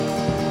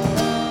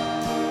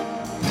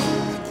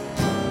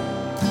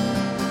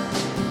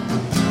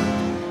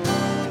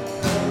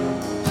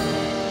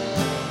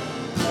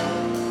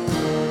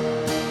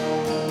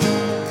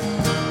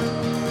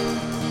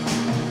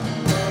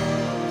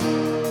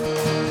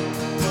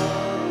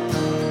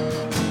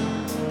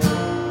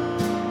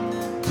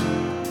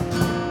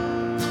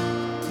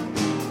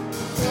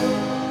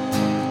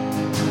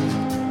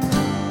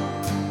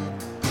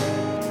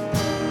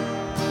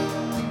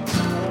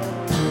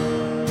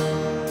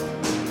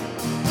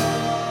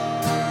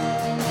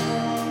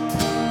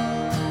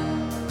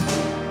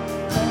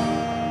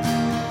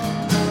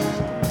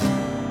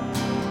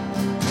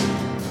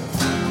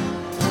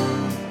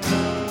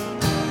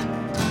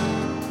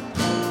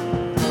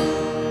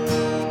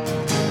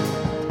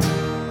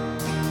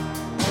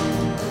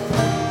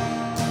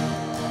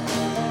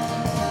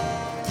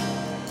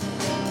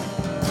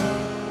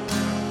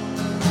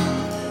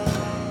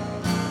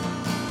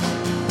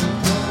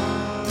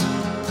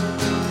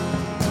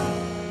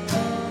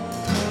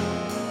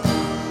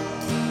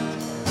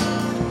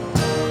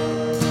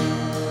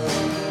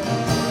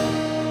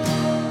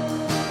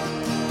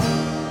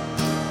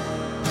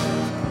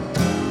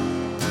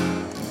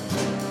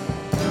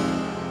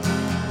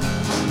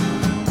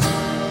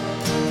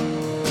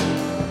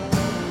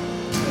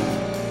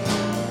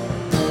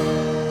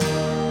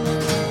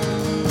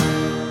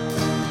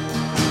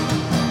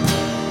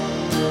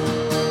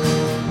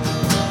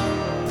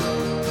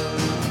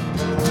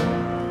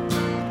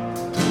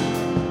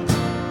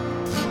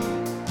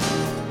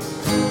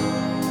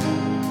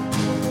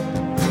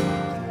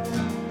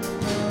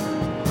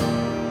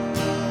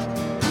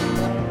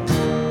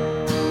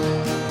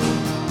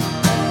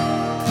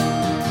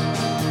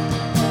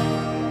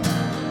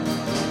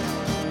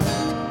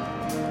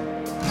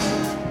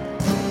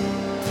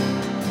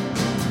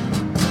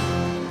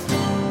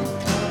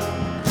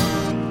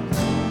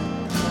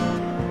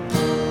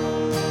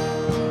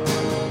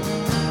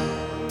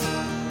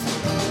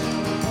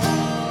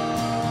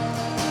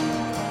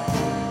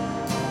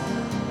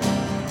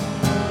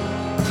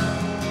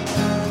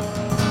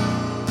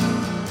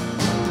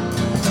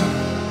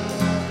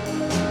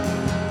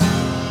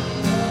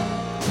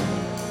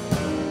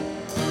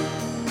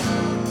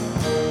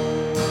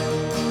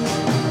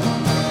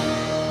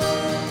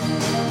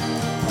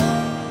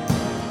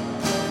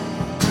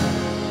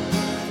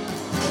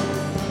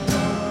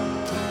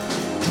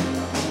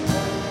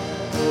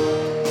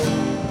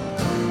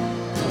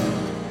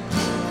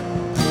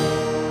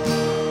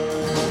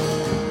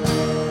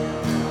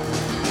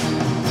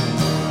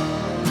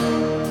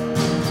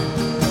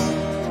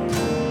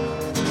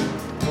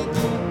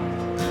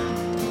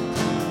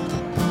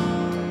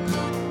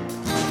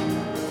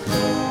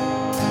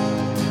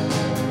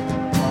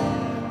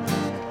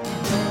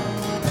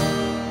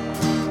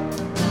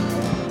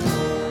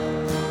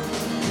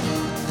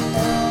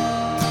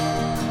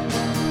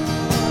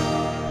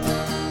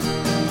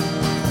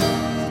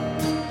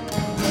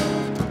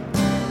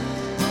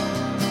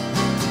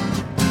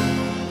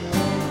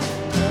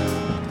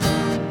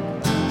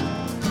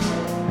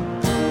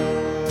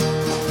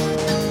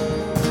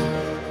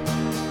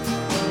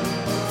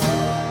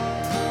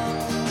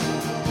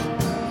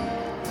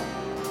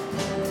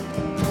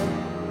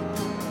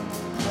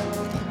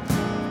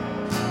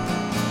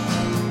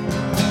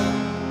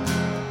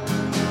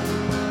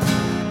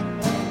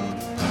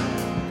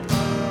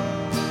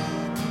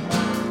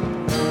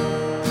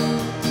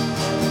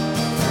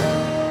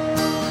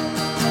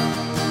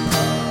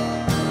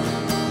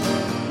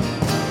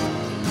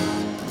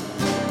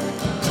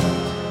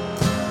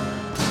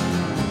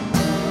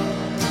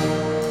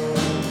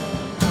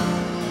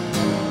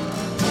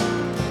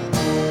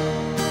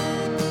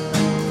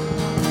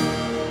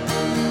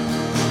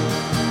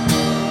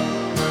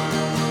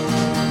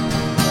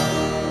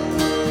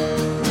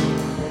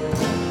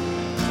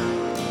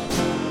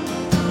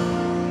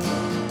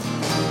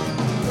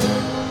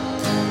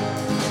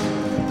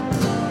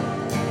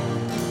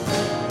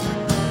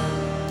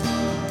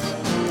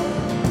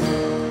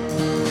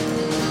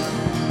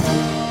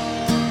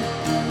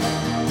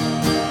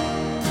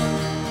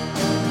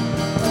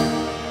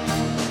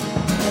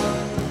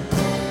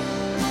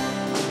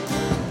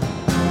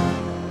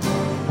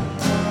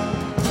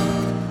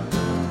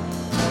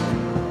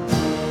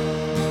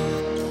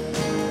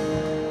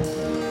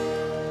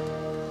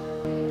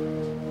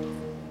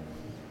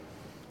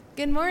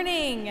Good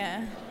morning.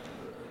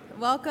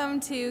 Welcome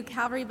to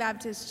Calvary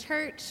Baptist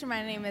Church.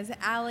 My name is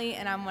Allie,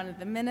 and I'm one of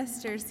the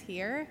ministers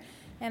here.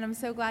 And I'm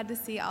so glad to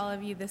see all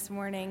of you this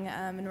morning,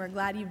 and we're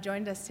glad you've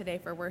joined us today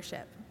for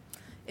worship.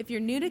 If you're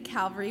new to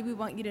Calvary, we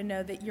want you to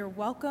know that you're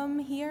welcome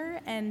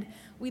here, and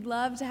we'd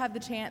love to have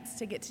the chance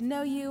to get to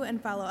know you and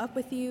follow up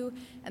with you.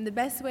 And the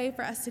best way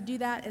for us to do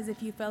that is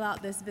if you fill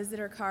out this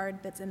visitor card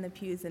that's in the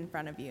pews in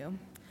front of you.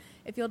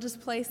 If you'll just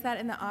place that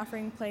in the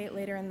offering plate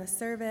later in the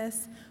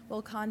service,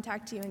 we'll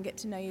contact you and get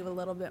to know you a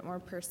little bit more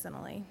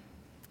personally.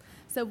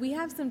 So we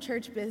have some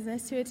church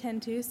business to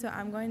attend to, so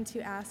I'm going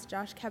to ask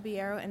Josh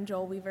Caballero and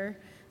Joel Weaver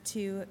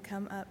to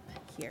come up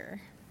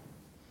here.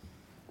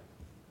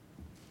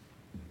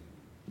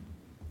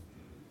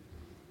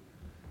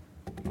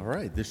 All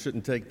right, this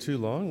shouldn't take too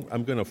long.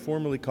 I'm going to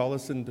formally call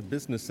us into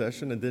business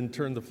session and then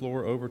turn the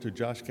floor over to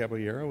Josh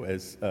Caballero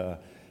as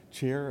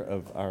chair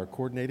of our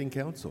coordinating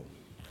council.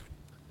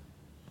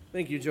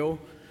 Thank you, Joel.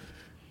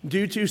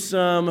 Due to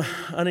some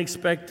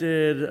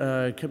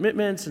unexpected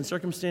commitments and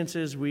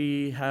circumstances,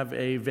 we have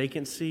a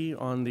vacancy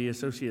on the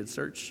Associate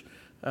Search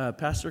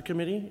Pastor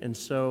Committee, and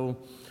so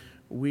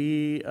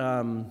the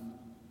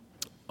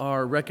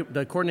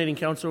Coordinating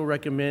Council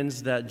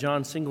recommends that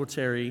John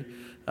Singletary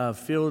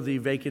fill the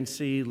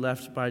vacancy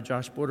left by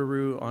Josh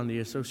Bordereau on the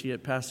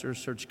Associate Pastor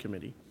Search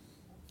Committee.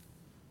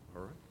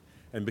 All right.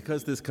 And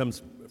because this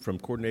comes from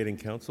Coordinating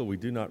Council, we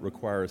do not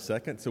require a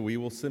second, so we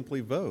will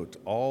simply vote.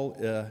 All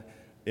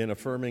in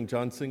affirming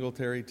John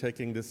Singletary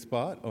taking this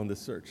spot on the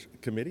search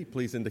committee,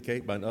 please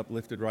indicate by an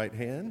uplifted right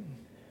hand.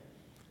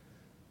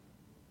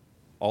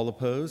 All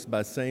opposed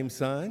by same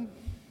sign.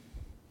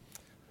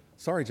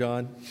 Sorry,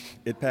 John,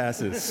 it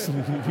passes.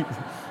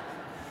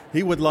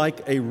 He would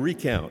like a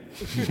recount.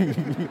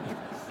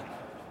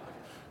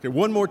 Okay,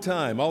 one more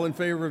time. All in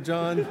favor of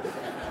John?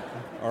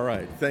 All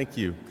right, thank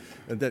you.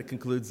 And that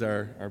concludes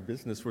our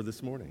business for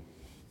this morning.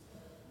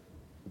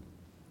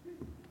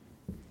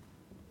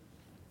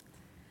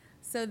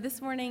 So this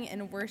morning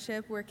in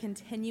worship, we're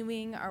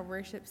continuing our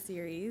worship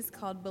series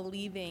called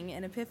Believing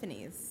in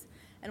Epiphanies.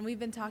 And we've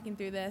been talking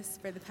through this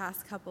for the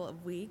past couple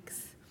of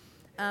weeks.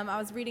 I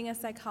was reading a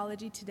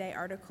Psychology Today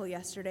article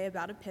yesterday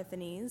about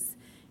epiphanies,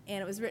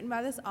 and it was written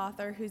by this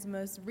author whose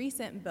most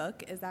recent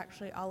book is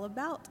actually all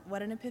about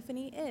what an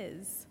epiphany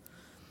is.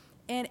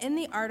 And in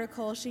the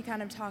article, she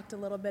kind of talked a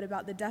little bit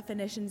about the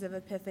definitions of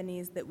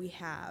epiphanies that we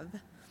have.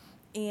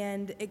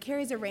 And it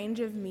carries a range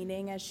of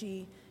meaning, as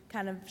she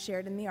kind of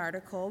shared in the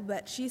article,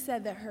 but she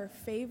said that her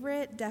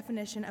favorite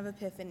definition of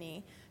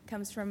epiphany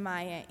comes from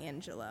Maya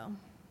Angelou.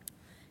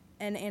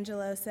 And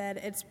Angelou said,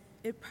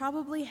 it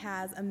probably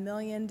has 1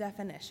 million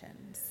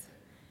definitions.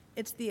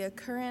 It's the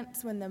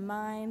occurrence when the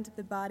mind,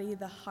 the body,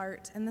 the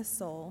heart, and the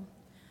soul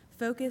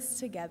focus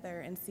together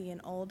and see an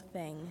old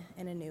thing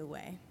in a new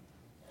way.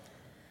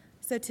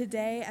 So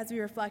today, as we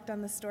reflect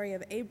on the story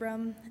of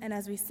Abram, and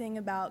as we sing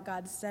about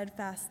God's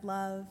steadfast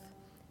love,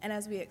 and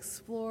as we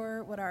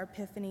explore what our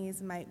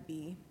epiphanies might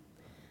be,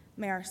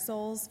 may our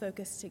souls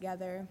focus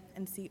together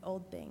and see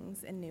old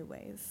things in new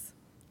ways.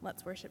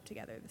 Let's worship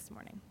together this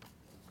morning.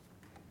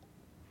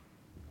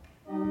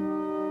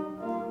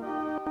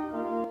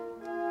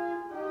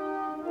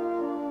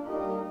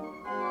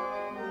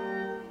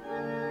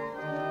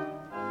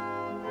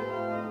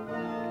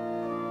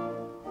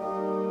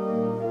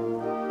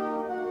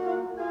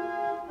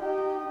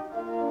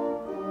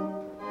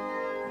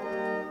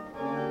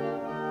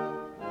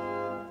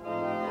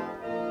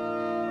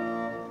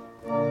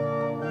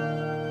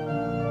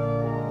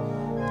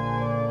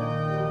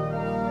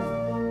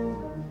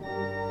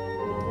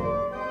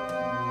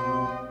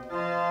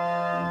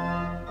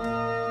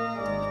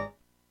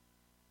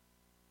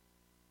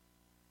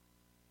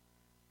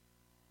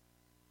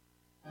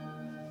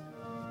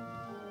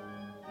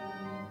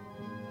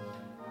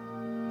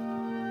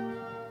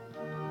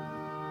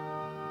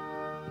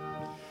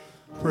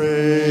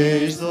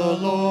 Praise the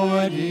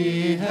Lord,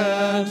 ye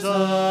hands,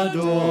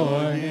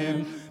 adore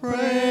him.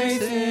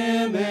 Praise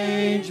him,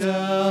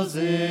 angels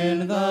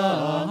in the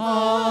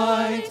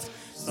heights.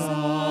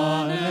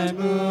 Sun and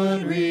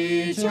moon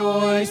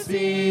rejoice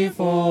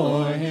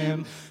before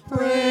him.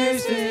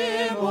 Praise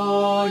him,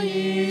 all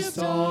ye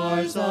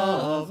stars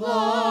of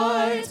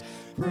light.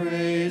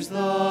 Praise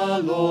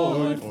the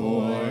Lord,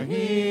 for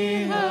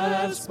he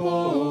hath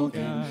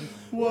spoken.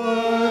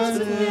 Words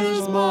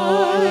his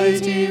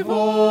mighty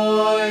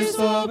voice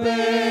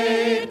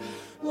obeyed,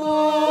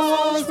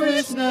 laws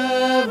which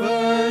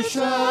never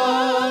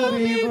shall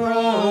be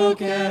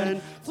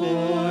broken,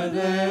 for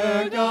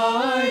their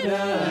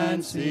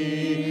guidance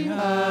he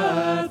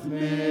hath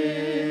made.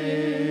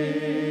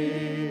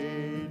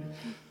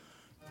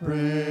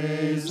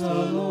 Praise the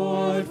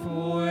Lord,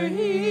 for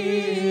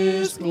he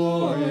is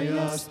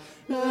glorious,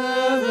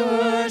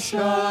 never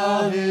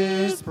shall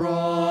his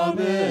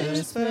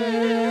promise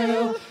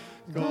fail.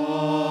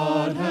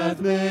 God hath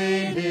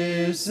made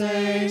his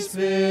saints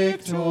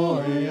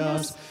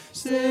victorious,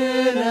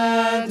 sin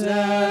and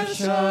death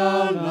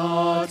shall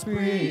not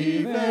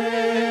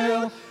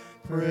prevail.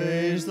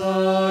 Praise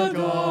the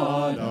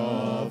God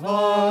of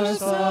our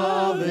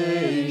salvation.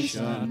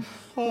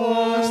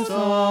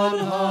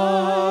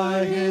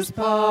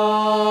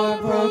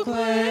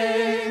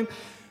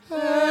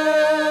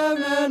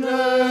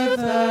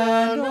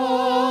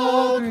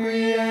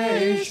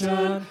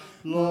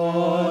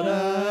 Lord,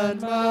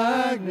 and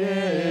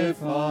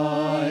magnify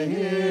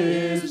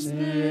his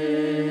name.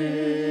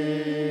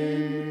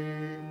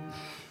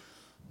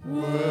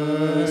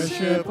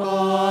 Worship,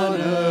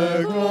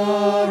 honor,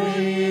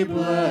 glory,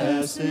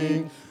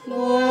 blessing,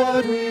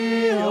 Lord,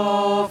 we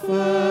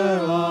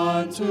offer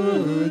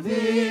unto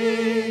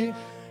thee.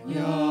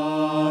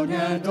 Young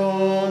and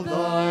old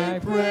thy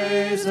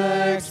praise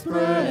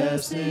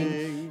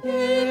expressing,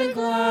 in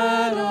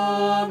glad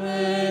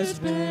homage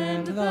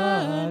bend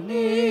the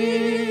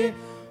knee.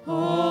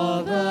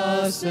 All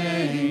the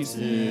saints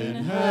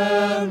in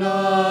heaven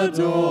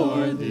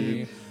adore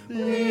thee.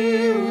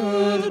 We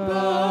would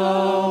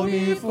bow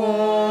before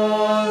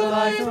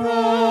thy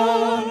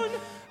throne,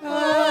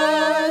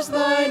 as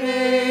thine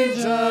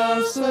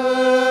angels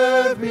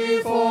serve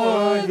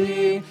before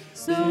thee.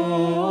 So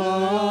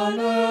on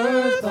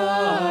earth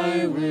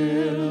thy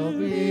will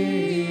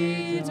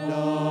be done.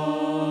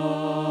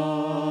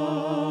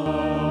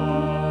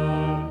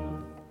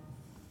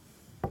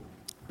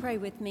 Pray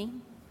with me.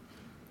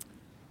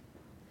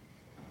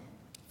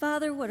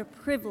 Father, what a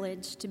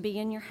privilege to be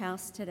in your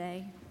house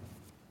today.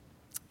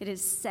 It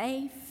is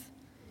safe,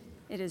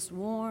 it is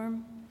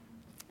warm,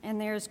 and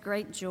there is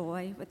great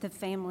joy with the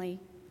family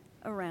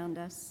around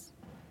us.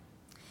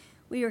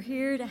 We are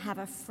here to have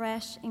a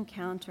fresh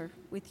encounter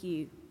with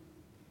you.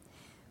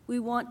 We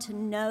want to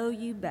know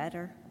you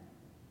better.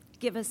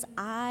 Give us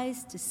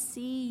eyes to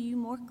see you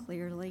more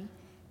clearly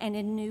and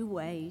in new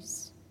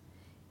ways.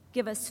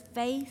 Give us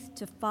faith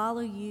to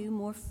follow you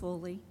more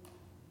fully.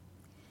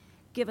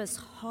 Give us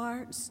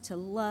hearts to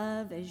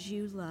love as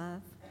you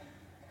love.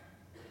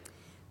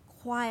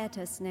 Quiet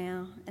us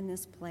now in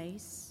this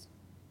place.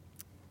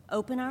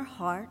 Open our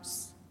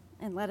hearts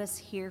and let us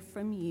hear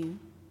from you.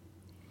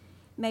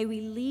 May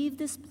we leave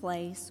this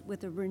place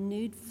with a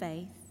renewed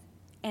faith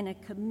and a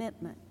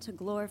commitment to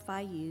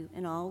glorify you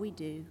in all we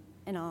do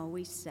and all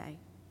we say.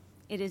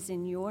 It is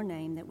in your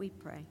name that we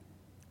pray.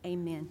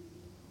 Amen.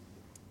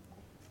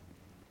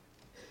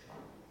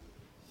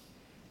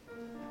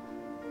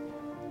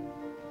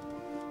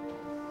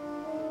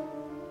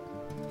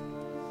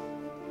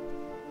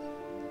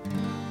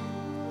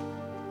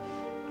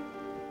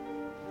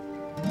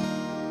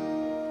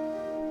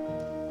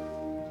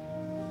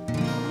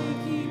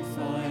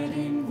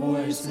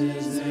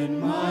 Voices in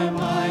my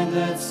mind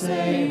that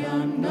say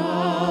I'm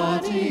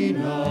not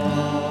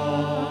enough.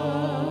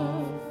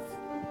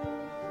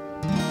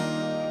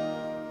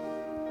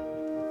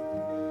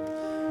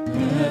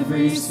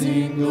 Every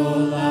single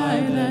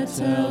lie that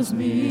tells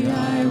me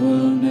I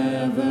will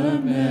never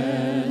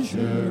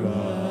measure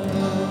up.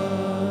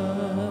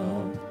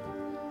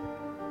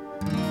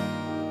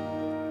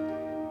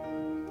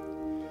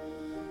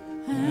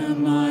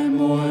 Am I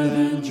more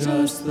than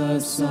just the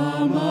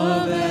sum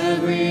of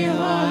every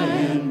high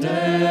and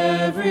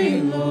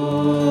every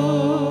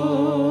low?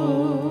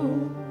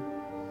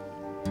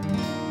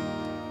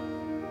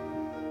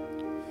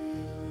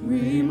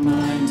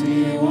 Remind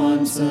me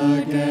once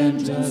again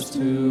just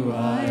who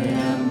I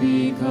am,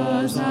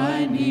 because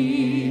I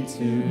need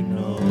to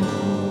know.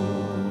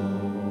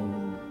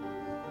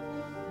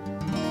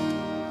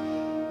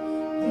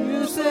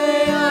 You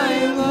say I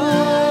am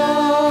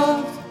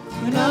loved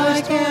when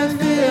I can't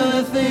feel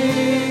a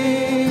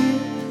thing.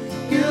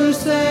 You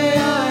say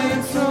I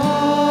am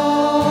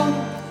strong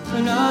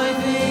when I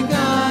think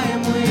I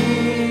am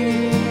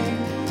weak.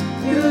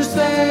 You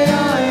say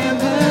I am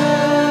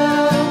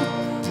held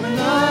when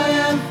I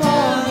am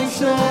falling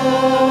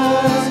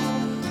short,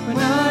 when I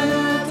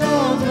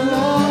don't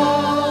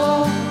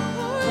belong.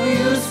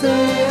 You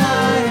say I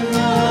am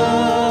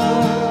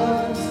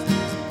lost,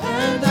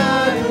 and I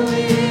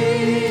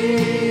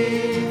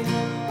believe,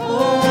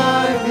 oh I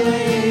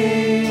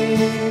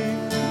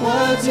believe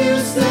what you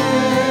say.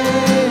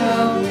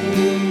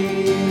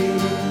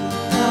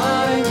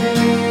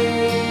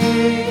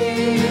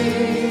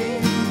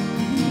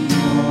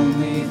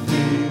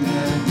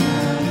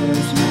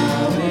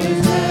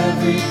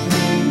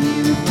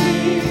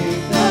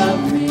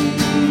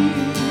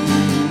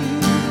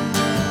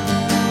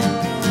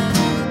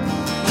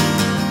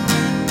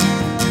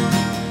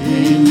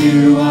 In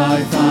you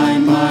I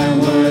find my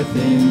worth,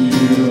 in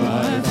you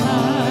I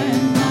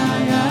find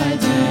my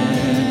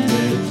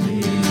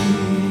identity.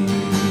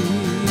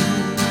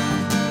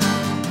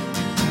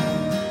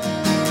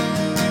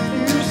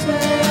 You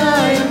say I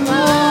am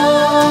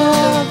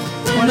loved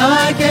when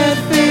I can't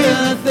feel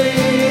a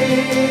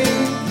thing.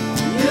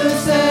 You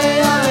say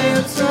I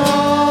am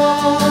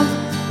strong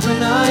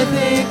when I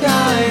think I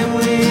am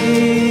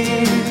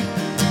weak.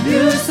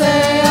 You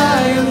say I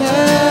am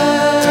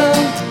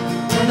held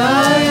when I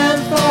am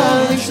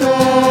falling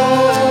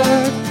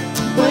short,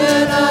 when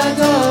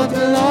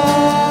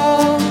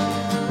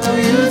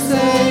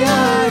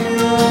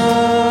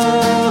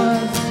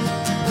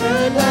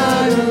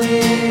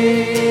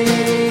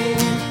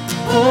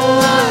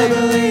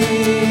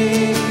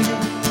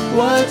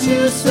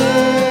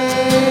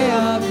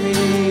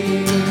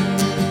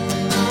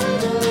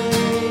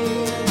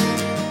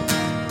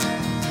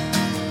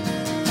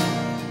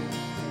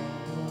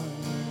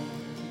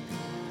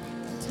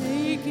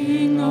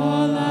taking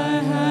all I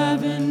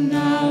have and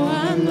now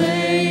I'm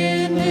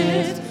laying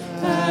it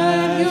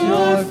at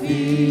your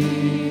feet.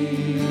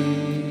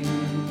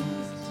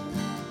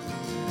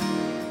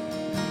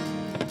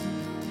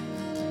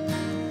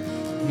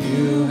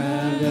 You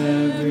have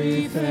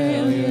every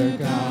failure,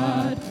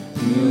 God.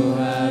 You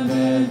have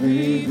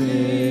every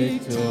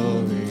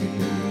victory.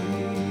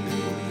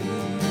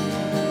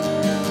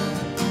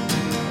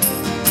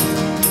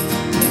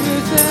 You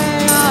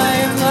say I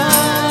am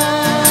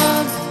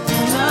loved,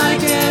 and I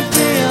can't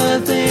feel a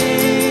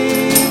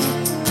thing.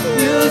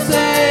 You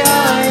say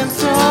I am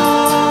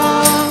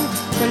strong,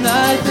 when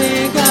I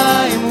think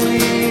I am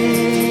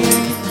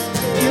weak.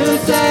 You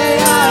say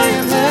I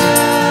am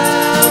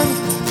held,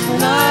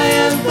 when I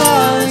am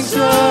falling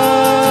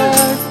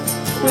short,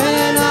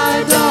 when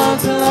I don't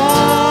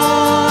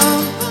belong.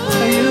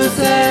 You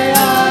say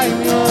I am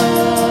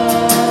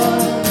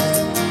yours,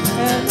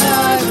 and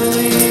I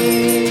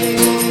believe.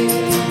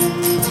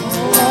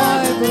 Oh,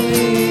 I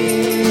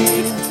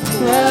believe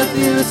what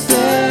you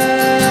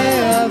say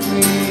of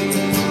me.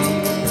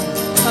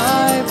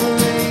 I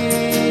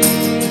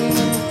believe.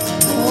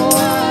 Oh,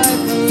 I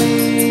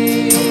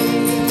believe.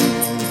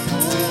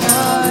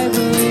 I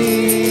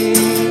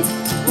believe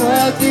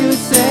what you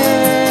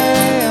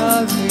say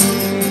of me.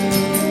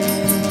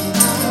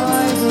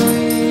 I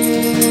believe.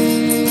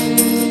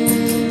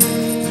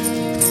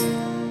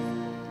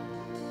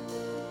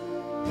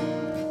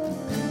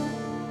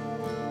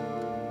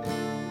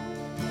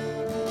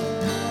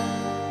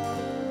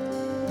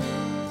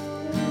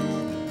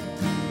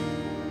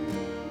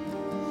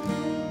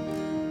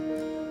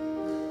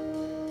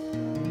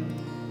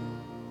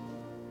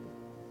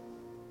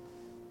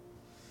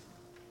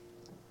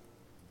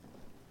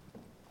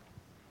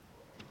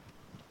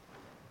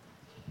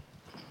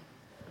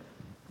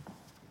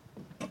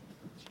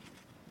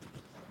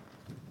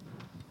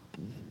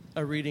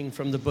 A reading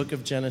from the book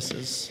of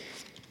Genesis.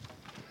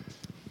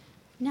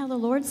 Now the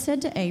Lord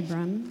said to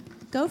Abram,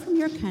 "Go from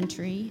your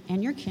country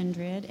and your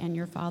kindred and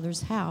your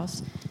father's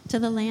house to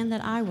the land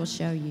that I will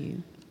show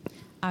you.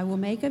 I will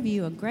make of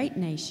you a great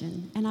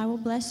nation, and I will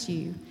bless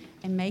you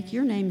and make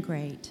your name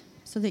great,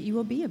 so that you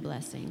will be a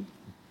blessing.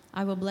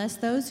 I will bless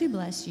those who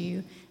bless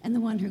you, and the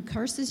one who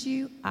curses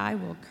you I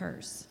will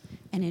curse.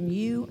 And in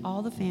you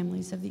all the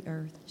families of the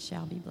earth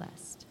shall be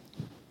blessed."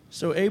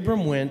 So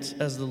Abram went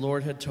as the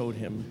Lord had told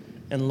him,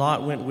 and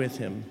Lot went with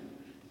him.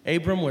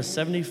 Abram was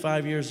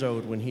 75 years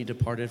old when he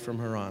departed from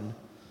Haran.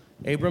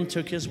 Abram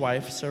took his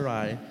wife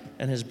Sarai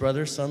and his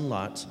brother's son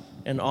Lot,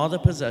 and all the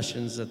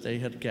possessions that they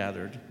had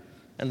gathered,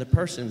 and the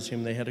persons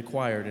whom they had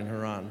acquired in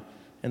Haran,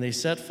 and they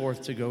set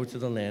forth to go to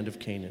the land of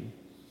Canaan.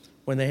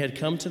 When they had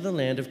come to the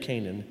land of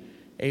Canaan,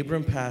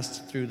 Abram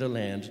passed through the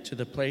land to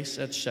the place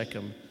at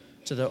Shechem,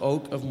 to the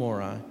oak of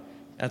Moreh.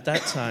 At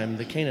that time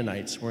the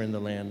Canaanites were in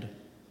the land.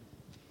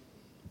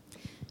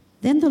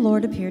 Then the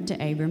Lord appeared to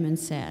Abram and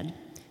said,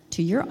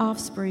 "To your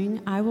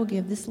offspring I will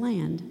give this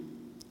land."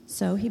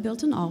 So he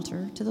built an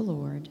altar to the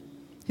Lord,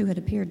 who had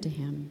appeared to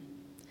him.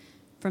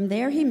 From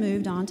there he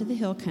moved on to the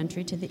hill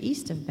country to the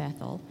east of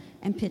Bethel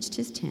and pitched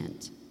his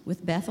tent,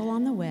 with Bethel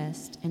on the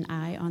west and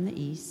Ai on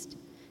the east.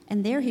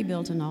 And there he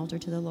built an altar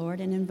to the Lord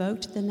and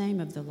invoked the name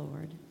of the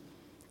Lord.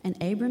 And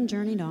Abram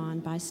journeyed on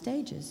by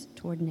stages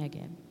toward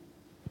Negeb.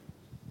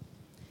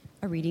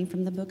 A reading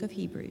from the book of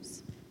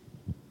Hebrews.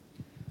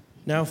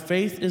 Now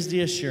faith is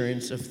the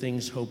assurance of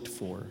things hoped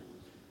for,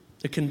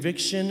 the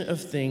conviction of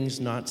things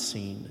not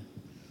seen.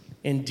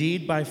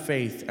 Indeed, by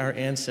faith our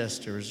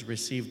ancestors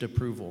received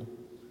approval.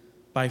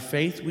 By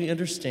faith we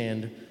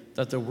understand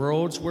that the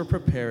worlds were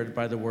prepared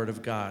by the word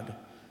of God,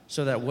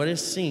 so that what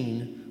is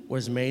seen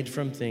was made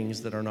from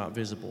things that are not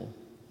visible.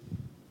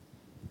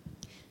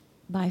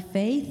 By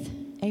faith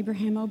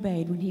Abraham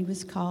obeyed when he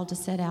was called to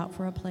set out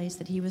for a place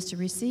that he was to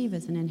receive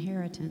as an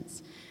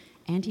inheritance.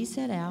 And he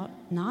set out,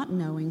 not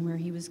knowing where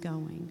he was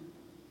going.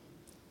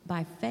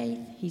 By faith,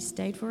 he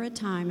stayed for a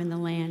time in the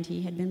land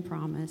he had been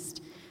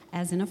promised,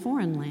 as in a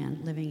foreign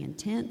land, living in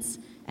tents,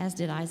 as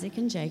did Isaac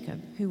and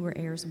Jacob, who were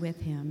heirs with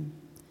him,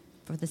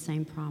 for the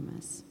same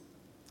promise.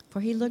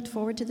 For he looked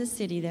forward to the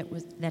city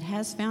that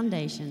has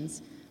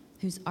foundations,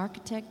 whose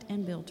architect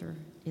and builder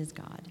is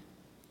God.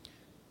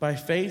 By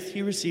faith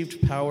he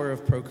received power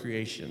of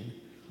procreation,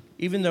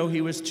 even though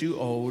he was too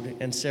old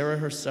and Sarah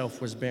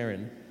herself was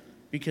barren,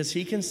 because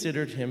he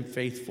considered him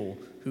faithful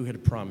who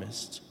had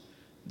promised.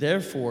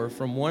 Therefore,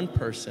 from one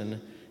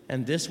person,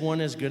 and this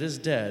one as good as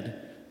dead,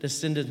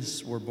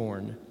 descendants were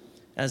born,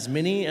 as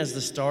many as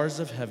the stars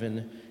of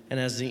heaven and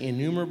as the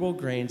innumerable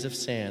grains of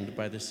sand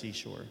by the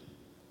seashore.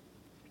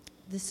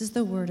 This is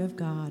the word of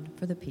God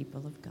for the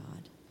people of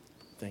God.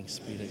 Thanks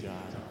be to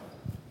God.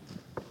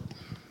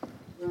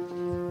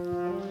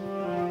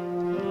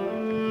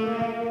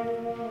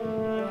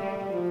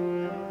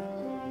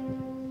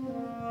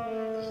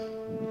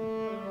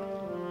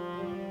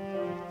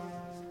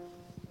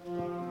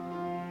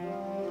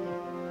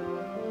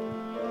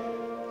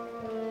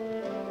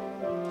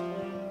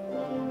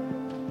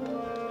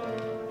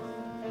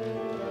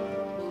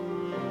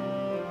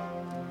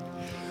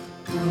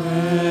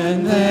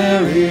 When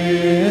there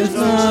is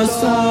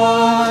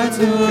stars are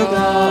to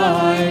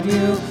guide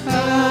you,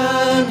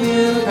 and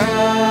you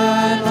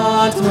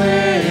cannot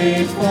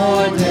wait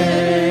for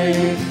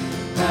day,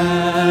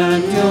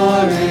 and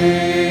your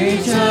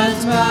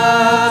ancient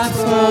maps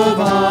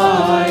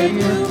provide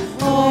you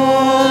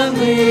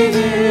only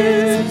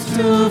hints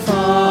to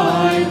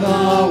find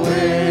the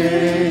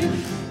way.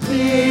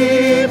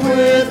 Deep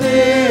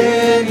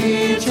within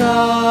each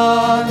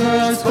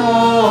other's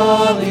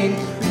calling,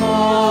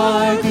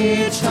 mark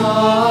each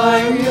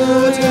time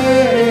you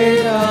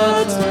take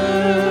a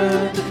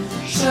turn.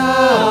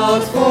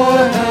 Shout for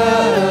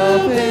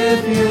help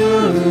if you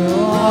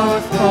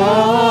are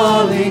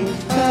falling.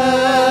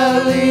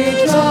 Tell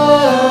each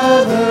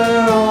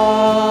other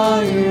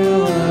all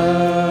you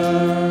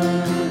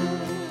learn.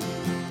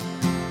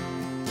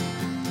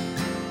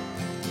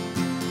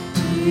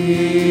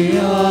 Be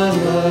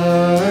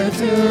alert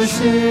to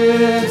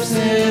shifts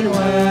in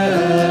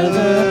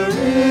weather.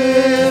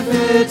 If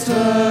it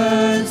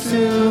turns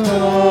to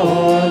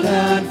cold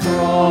and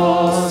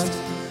frost,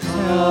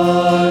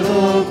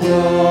 huddle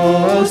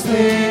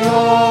closely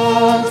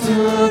all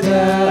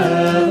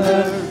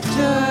together.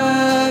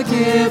 Check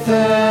if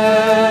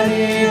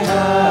any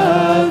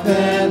have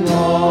been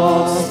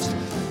lost.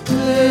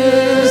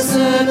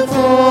 Listen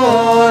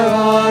for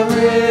a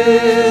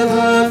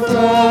river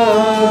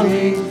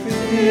flowing.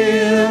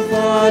 Feel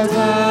for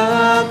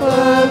tap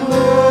of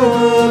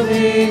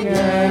moving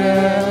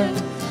air.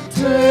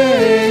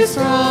 Trace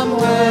from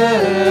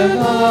where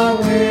the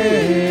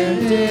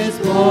wind is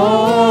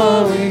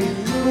blowing.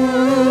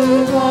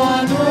 Move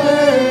on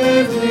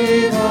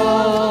bravely,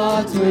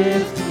 but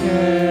with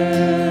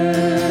care.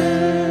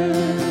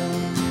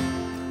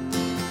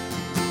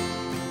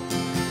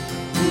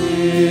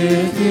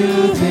 If you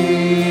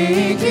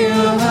think you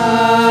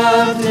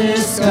have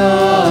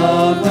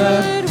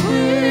discovered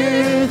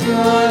with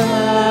your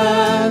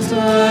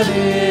lantern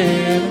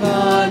in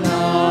the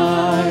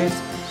night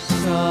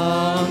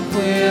some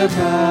clear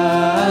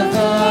path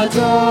the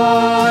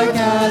dark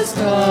has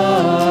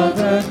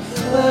covered,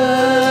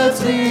 let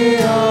the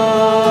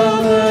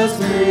others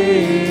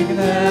bring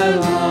their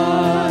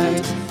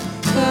light.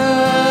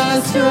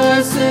 Cast your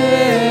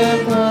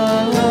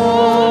simple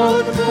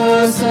own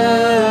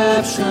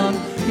perception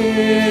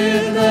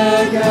in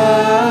the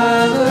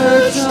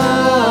gathered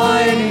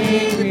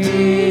shining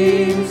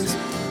beams.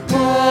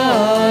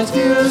 What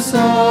you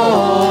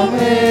saw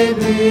may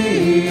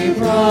be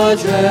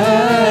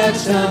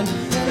projection,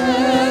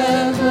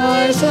 and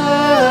by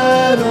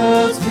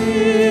shadows,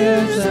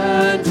 fears,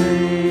 and dreams.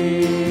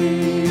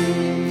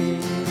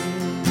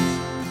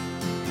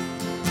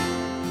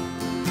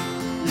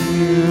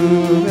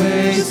 You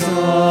may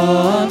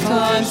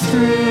sometimes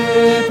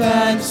trip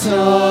and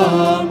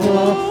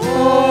stumble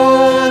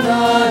on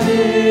a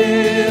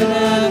hill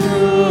and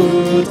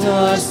root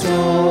a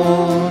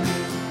stone,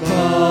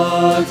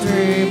 but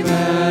remember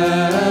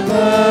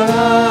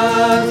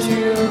as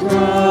you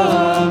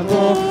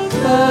grumble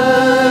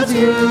that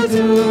you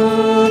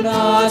do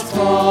not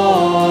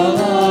fall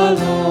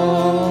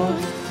alone,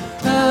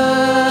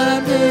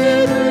 and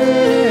in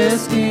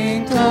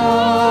risking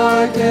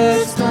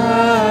targets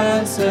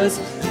glances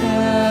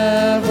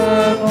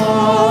never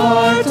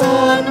marked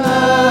on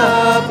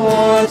map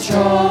or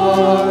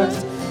chart,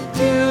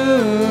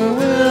 you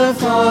will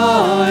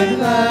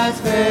find that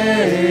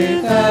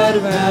faith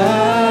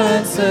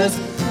advances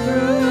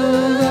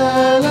through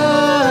the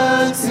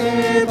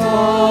landscape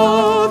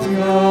of your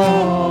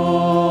heart.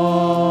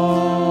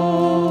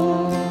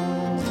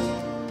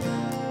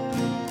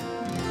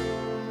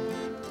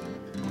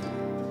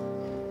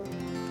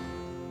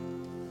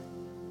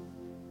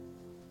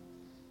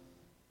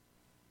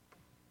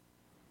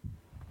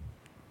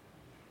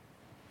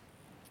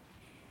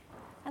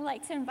 I'd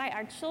like to invite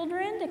our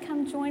children to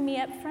come join me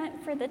up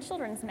front for the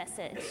children's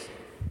message.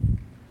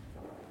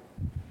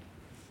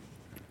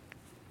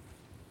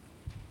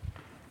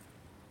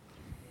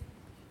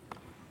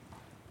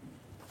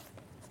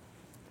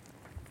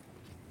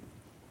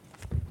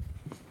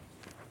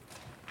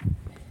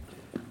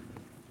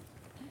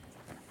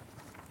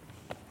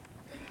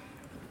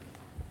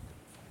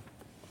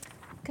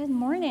 Good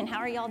morning. How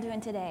are y'all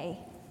doing today?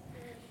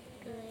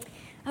 Good.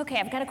 Okay,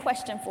 I've got a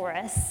question for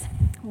us.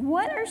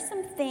 What are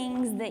some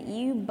things that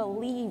you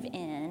believe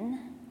in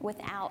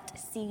without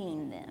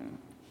seeing them?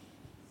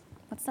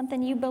 What's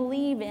something you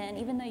believe in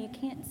even though you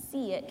can't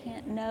see it,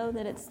 can't know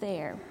that it's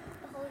there?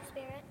 The Holy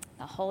Spirit.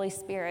 The Holy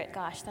Spirit.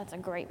 Gosh, that's a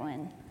great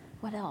one.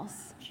 What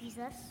else?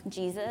 Jesus.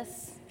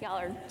 Jesus. Y'all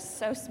are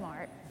so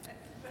smart.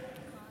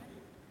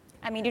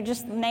 I mean, you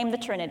just named the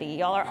Trinity.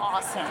 Y'all are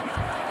awesome.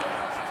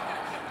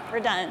 We're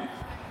done.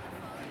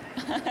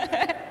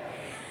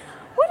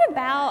 What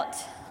about,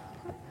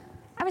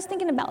 I was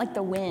thinking about like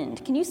the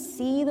wind. Can you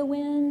see the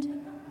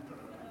wind?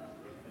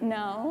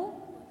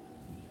 No?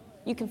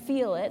 You can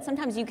feel it.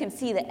 Sometimes you can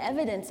see the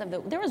evidence of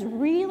there was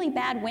really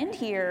bad wind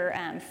here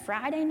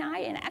Friday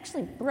night, and it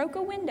actually broke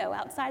a window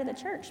outside of the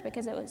church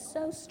because it was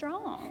so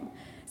strong.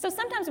 So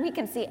sometimes we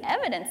can see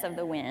evidence of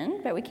the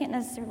wind, but we can't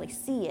necessarily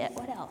see it.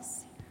 What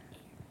else?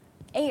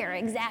 Air,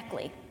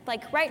 exactly.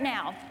 Like right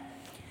now,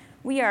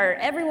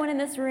 Everyone in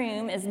this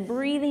room is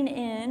breathing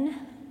in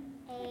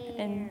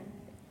and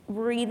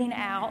breathing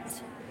out.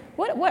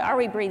 What are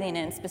we breathing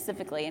in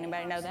specifically?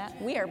 Anybody know that?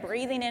 We are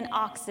breathing in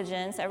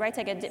oxygen. So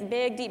everybody take a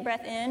big, deep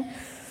breath in.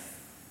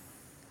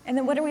 And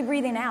then what are we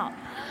breathing out?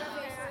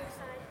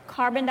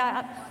 Carbon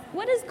dioxide.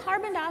 What does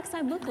carbon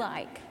dioxide look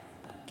like?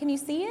 Can you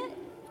see it?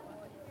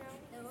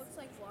 It looks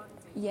like water.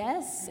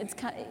 Yes, it's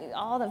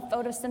all the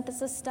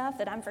photosynthesis stuff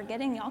that I'm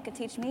forgetting. Y'all could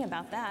teach me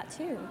about that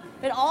too.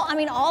 But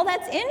all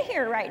that's in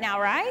here right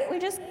now, right?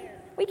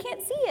 We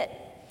can't see it.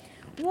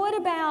 What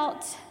if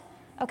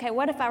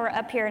I were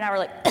up here and I were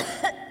like,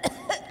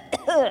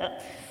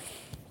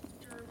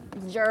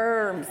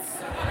 germs.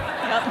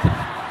 Yep.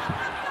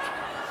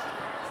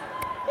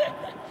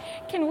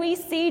 Can we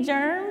see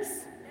germs?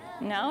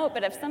 No,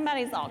 but if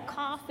somebody's all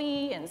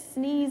coughy and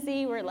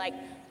sneezy, we're like,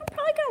 I'm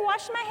probably going to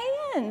wash my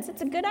hands.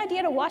 It's a good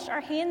idea to wash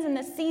our hands in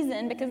this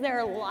season because there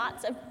are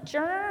lots of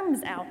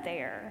germs out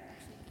there.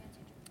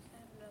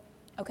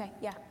 Okay,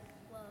 yeah.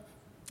 Love.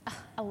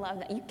 Oh, I love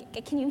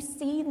that. Can you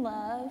see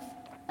love?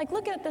 Like,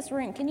 look at this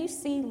room. Can you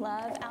see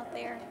love out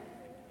there?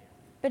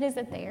 But is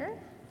it there?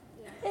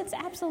 It's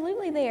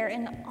absolutely there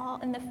in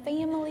the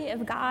family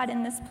of God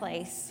in this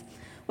place.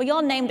 Well,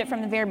 y'all named it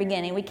from the very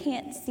beginning. We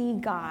can't see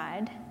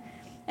God.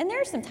 And there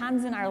are some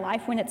times in our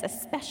life when it's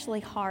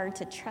especially hard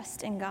to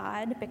trust in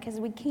God because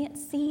we can't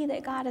see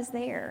that God is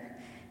there.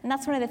 And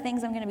that's one of the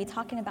things I'm going to be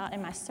talking about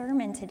in my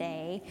sermon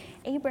today.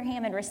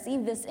 Abraham had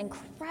received this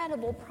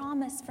incredible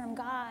promise from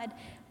God,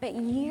 but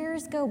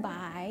years go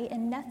by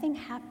and nothing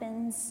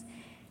happens,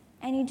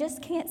 and you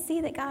just can't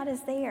see that God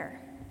is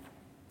there.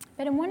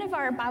 But in one of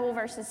our Bible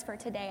verses for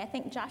today, I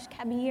think Josh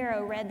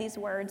Caballero read these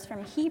words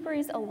from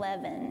Hebrews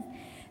 11,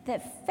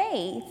 that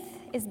faith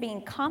is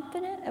being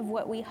confident of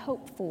what we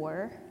hope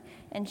for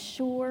and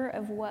sure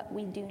of what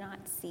we do not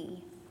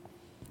see.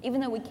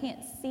 Even though we can't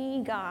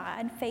see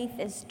God, faith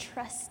is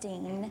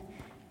trusting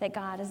that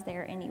God is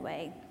there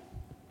anyway.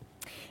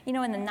 You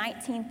know, in the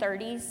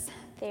 1930s,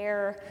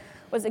 there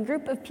was a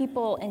group of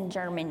people in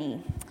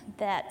Germany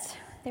that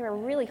they were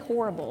really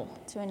horrible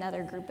to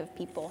another group of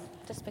people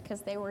just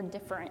because they were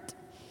different.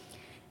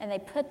 And they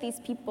put these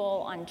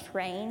people on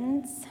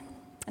trains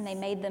and they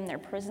made them their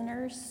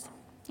prisoners.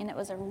 And it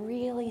was a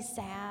really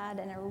sad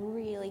and a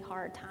really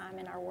hard time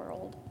in our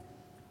world.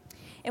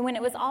 And when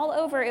it was all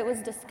over, it was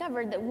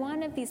discovered that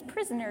one of these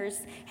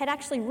prisoners had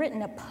actually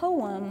written a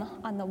poem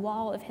on the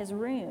wall of his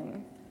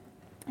room.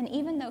 And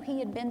even though he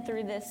had been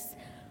through this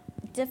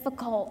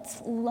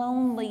difficult,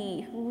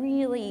 lonely,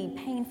 really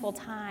painful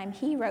time,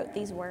 he wrote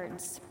these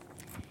words.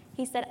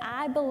 He said,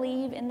 "I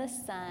believe in the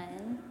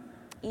sun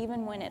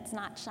even when it's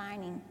not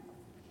shining.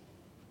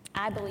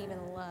 I believe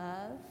in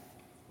love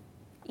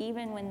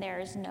even when there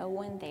is no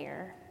one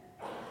there.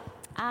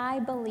 I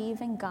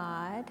believe in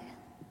God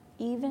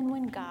even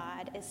when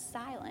God is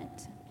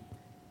silent."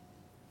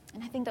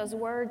 And I think those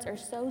words are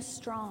so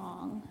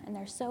strong and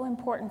they're so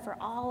important for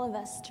all of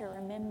us to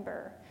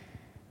remember,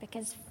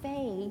 because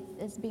faith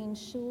is being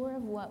sure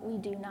of what we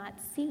do not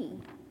see.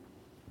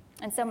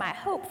 And so my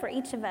hope for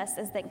each of us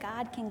is that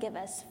God can give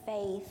us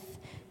faith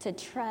to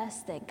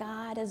trust that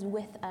God is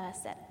with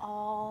us at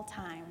all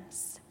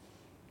times,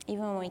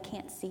 even when we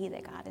can't see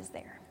that God is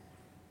there.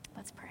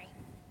 Let's pray.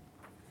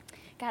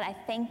 God, I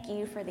thank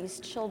you for these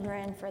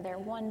children, for their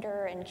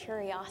wonder and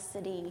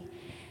curiosity,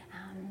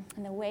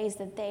 and the ways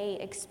that they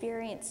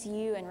experience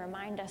you and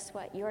remind us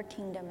what your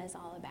kingdom is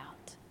all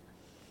about.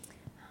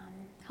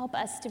 Help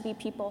us to be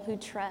people who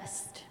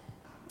trust,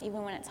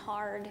 even when it's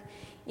hard,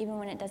 even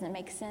when it doesn't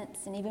make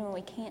sense, and even when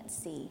we can't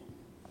see.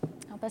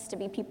 Help us to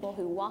be people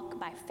who walk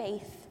by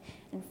faith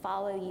and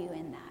follow you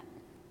in that.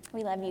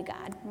 We love you,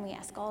 God, and we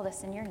ask all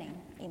this in your name.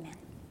 Amen.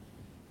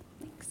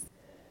 Thanks.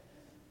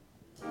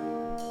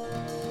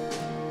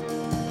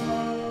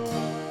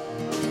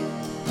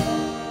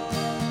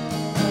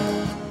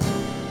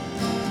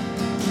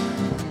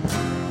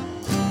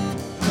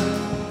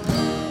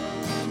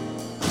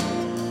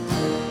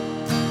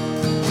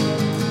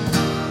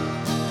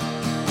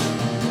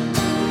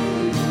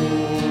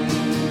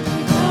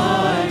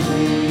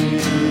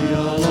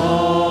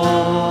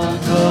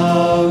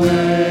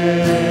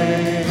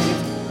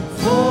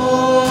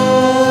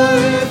 For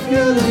if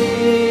you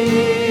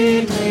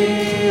lead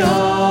me,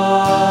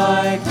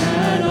 I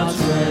can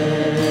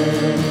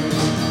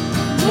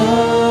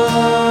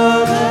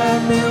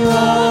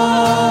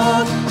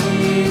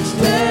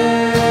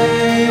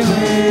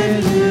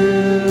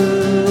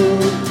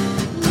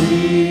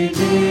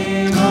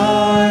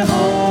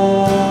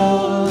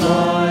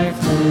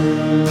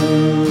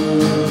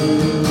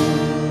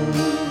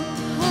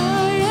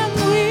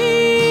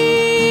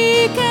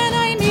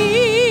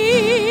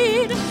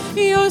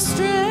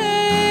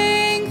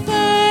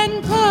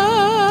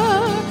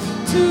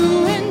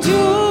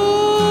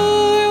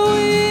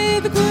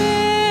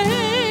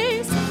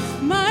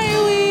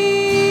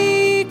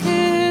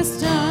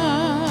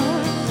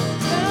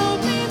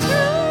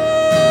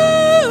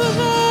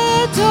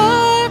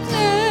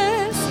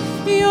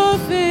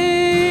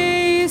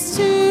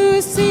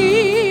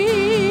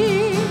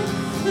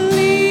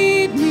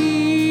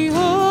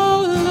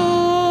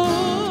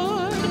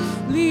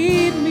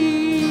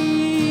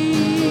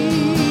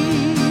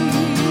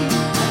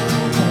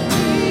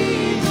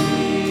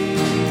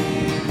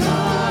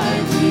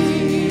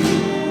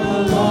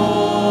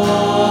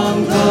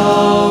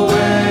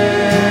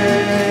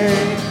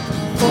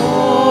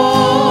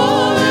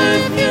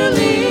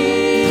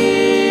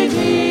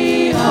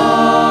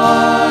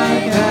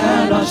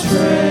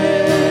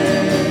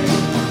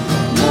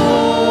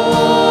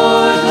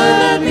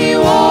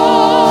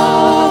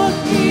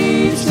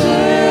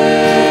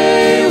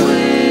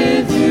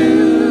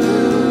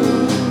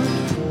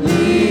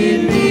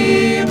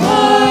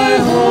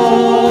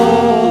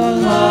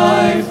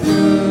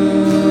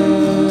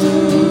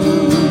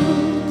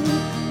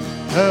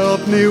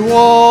Help me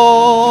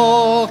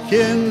walk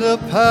in the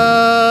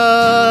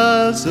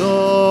paths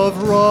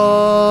of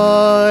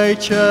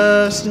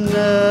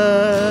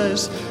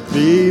righteousness.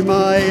 Be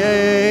my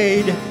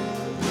aid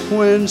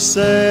when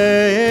Satan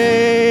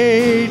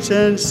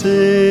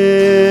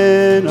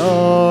sin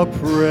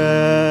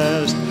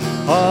oppressed.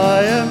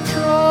 I am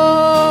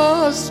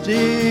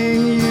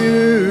trusting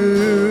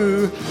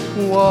you,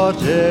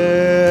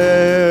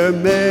 whatever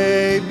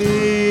may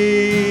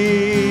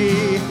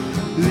be.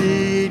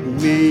 Lead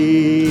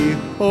me,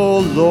 O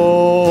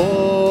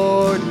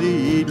Lord,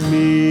 lead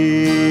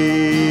me.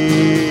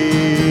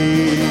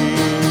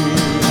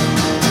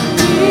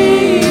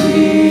 Lead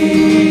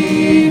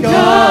me,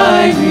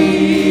 guide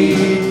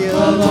me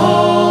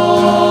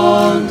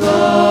along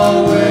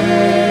the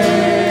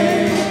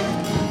way.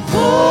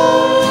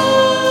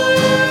 For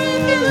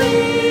if you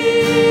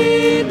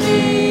lead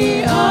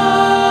me,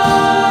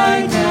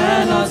 I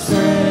cannot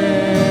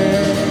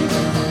stray.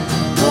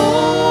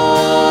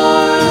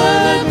 Lord,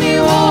 let me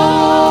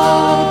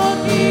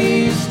walk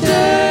each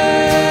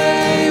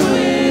day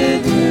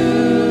with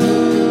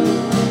you.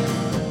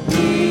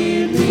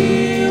 Lead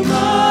me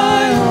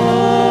my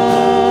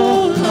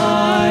whole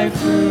life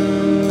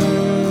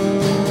through.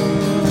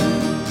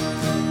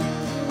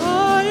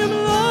 I am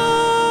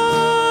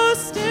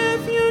lost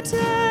if you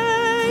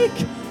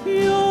take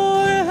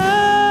your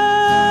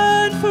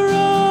hand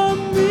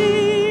from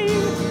me.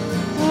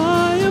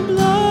 I am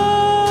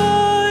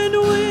blind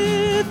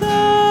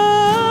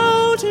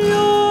without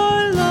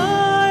your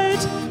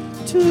light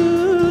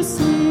to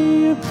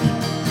see.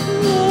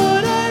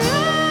 Lord, I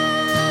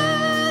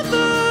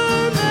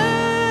ever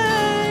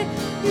may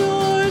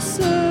your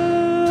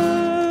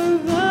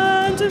servant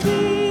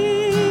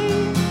be.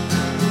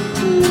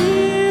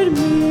 Lead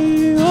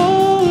me, O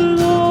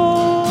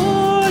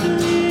Lord,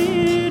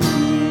 lead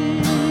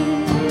me.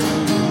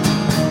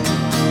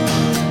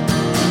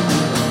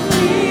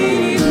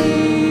 Lead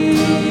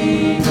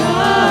me,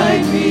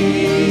 guide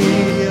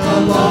me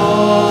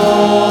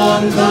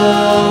along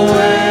the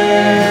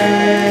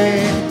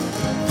way.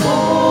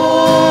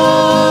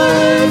 For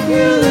if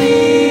you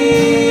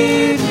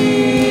lead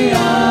me,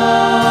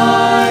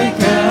 I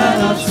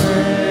cannot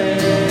stray.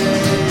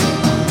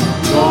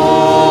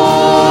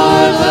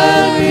 Lord,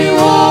 let me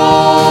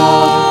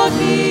walk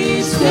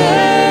each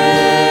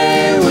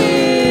day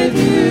with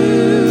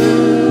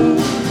you.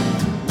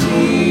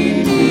 Lead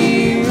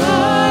me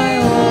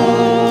my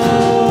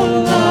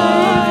whole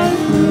life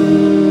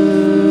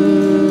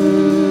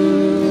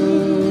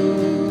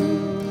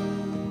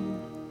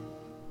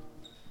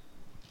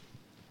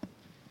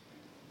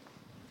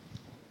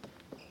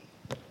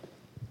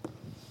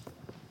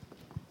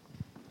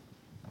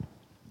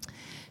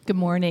Good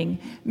morning.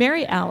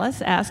 Mary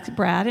Alice asked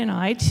Brad and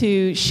I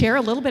to share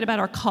a little bit about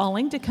our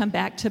calling to come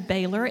back to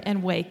Baylor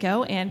and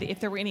Waco and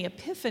if there were any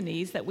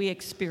epiphanies that we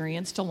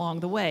experienced along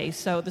the way.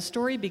 So the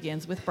story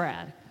begins with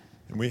Brad.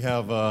 And we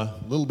have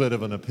a little bit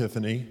of an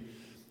epiphany.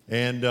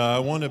 And I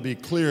want to be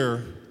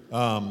clear,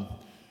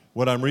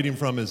 what I'm reading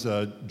from is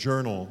a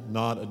journal,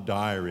 not a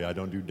diary. I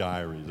don't do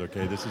diaries,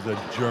 okay? This is a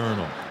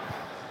journal.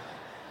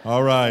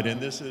 All right,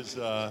 and this is,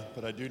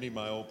 but I do need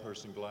my old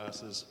person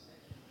glasses.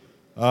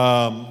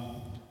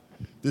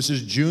 This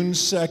is June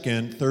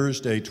 2nd,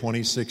 Thursday,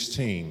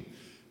 2016.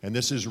 And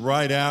this is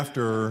right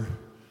after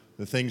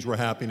the things were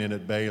happening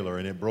at Baylor,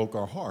 and it broke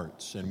our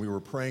hearts. And we were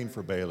praying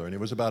for Baylor. And it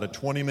was about a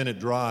 20-minute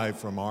drive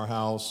from our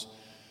house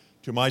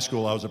to my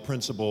school. I was a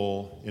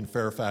principal in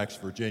Fairfax,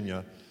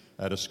 Virginia,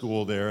 at a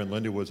school there. And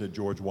Linda was at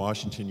George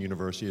Washington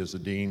University as the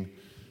dean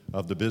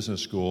of the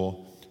business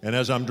school. And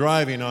as I'm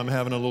driving, I'm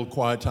having a little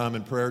quiet time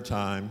and prayer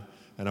time.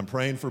 And I'm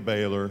praying for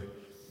Baylor.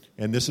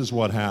 And this is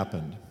what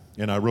happened.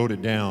 And I wrote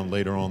it down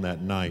later on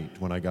that night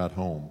when I got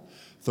home.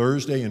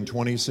 Thursday in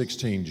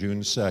 2016,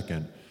 June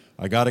 2nd,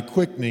 I got a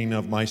quickening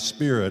of my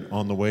spirit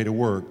on the way to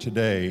work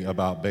today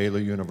about Baylor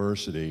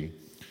University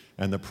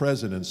and the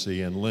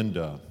presidency and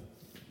Linda.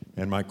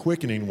 And my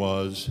quickening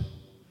was,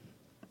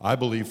 I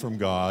believe from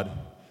God,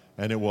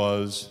 and it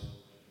was,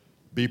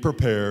 be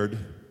prepared,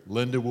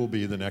 Linda will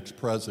be the next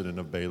president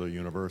of Baylor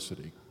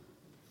University.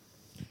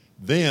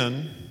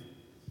 Then,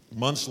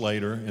 months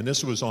later, and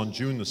this was on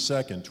June the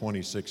 2nd,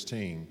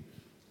 2016,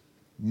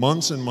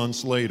 months and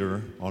months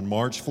later, on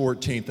March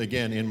 14th,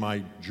 again in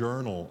my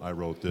journal I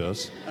wrote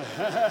this,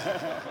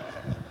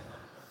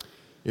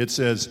 it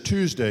says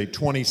Tuesday,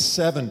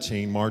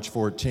 2017, March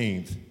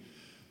 14th,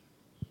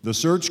 the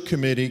search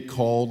committee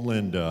called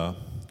Linda,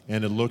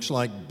 and it looks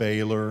like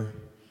Baylor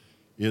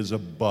is a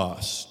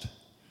bust.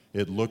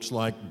 It looks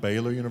like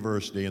Baylor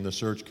University and the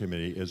search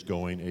committee is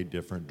going a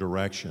different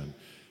direction.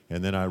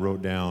 And then I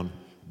wrote down,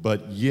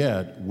 but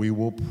yet we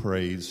will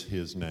praise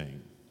his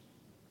name.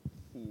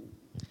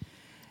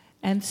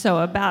 And so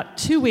about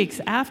 2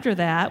 weeks after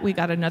that, we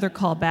got another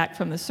call back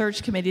from the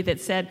search committee that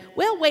said,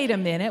 well, wait a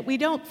minute, we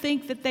don't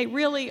think that they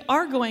really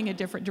are going a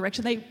different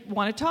direction. They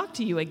want to talk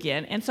to you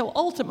again. And so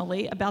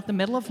ultimately, about the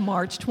middle of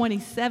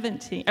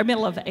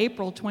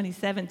April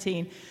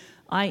 2017,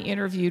 I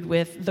interviewed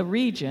with the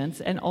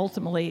regents, and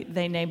ultimately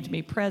they named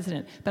me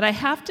president. But I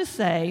have to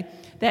say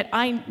that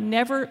I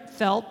never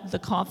felt the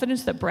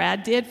confidence that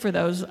Brad did for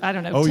those,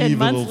 10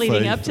 months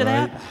leading up to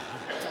that.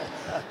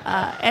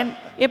 And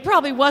it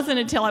probably wasn't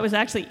until I was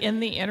actually in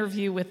the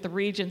interview with the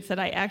regents that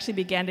I actually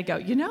began to go,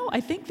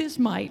 I think this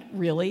might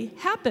really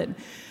happen.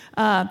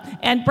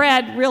 And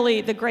Brad,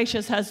 really, the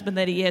gracious husband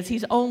that he is,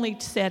 he's only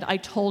said, "I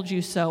told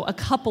you so," a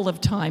couple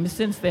of times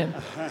since then.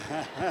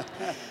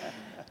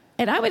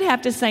 And I would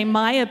have to say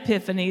my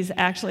epiphanies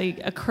actually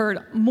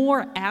occurred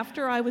more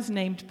after I was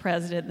named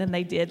president than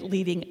they did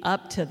leading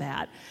up to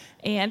that.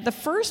 And the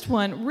first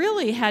one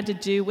really had to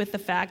do with the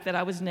fact that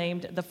I was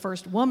named the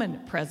first woman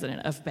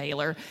president of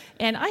Baylor.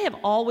 And I have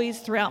always,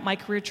 throughout my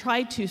career,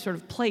 tried to sort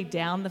of play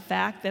down the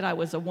fact that I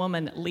was a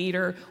woman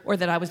leader or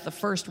that I was the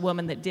first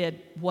woman that did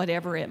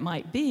whatever it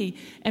might be,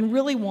 and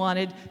really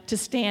wanted to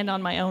stand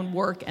on my own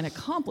work and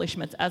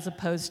accomplishments as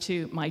opposed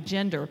to my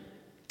gender.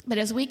 But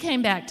as we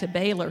came back to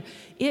Baylor,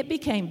 it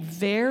became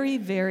very,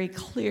 very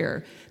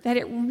clear that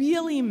it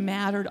really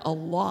mattered a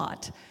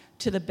lot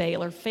to the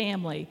Baylor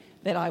family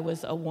that I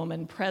was a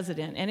woman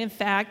president. And in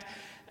fact,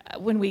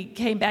 when we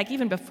came back,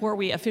 even before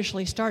we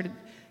officially started,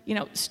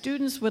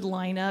 students would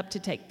line up to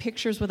take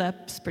pictures with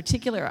us,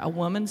 particularly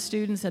woman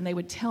students, and they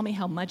would tell me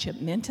how much it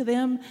meant to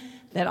them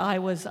that I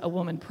was a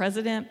woman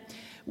president.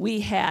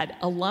 We had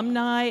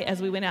alumni as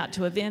we went out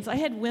to events. I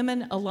had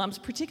women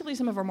alums, particularly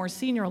some of our more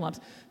senior alums,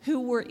 who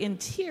were in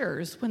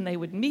tears when they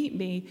would meet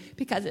me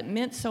because it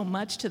meant so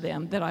much to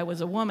them that I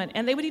was a woman.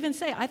 And they would even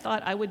say, "I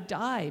thought I would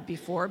die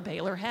before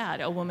Baylor had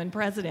a woman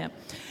president."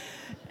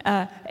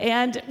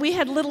 And we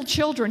had little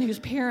children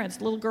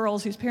little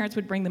girls whose parents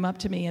would bring them up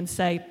to me and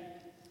say,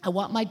 "I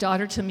want my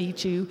daughter to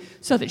meet you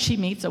so that she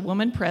meets a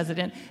woman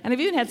president." And I've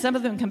even had some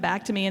of them come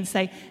back to me and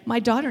say, "My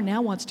daughter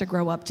now wants to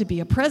grow up to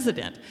be a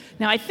president."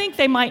 Now, I think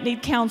they might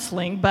need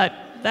counseling, but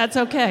that's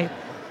okay.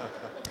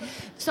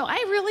 So I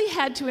really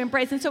had to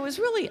embrace, and so it was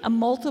really a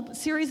multiple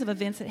series of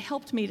events that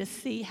helped me to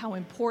see how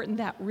important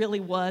that really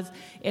was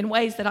in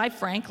ways that I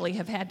frankly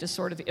have had to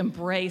sort of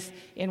embrace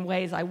in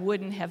ways I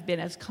wouldn't have been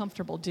as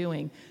comfortable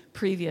doing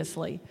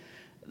previously.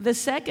 The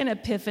second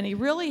epiphany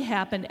really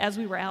happened as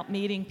we were out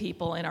meeting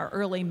people in our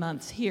early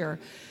months here.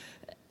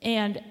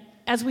 And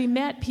as we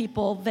met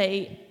people,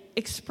 they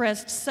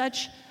expressed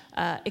such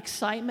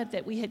excitement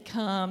that we had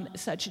come,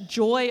 such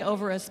joy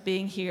over us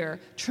being here,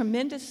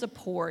 tremendous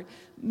support,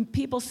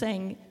 people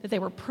saying that they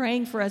were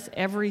praying for us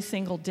every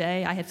single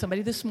day. I had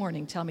somebody this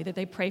morning tell me that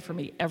they pray for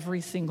me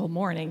every single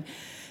morning.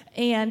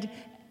 And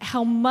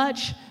how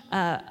much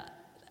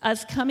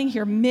us coming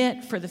here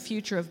meant for the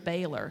future of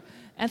Baylor.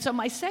 And so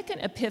my second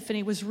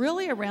epiphany was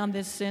really around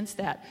this sense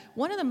that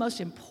one of the most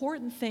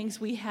important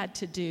things we had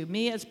to do,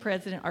 me as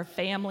president, our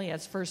family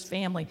as First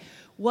Family,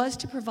 was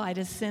to provide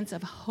a sense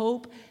of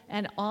hope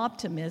and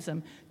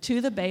optimism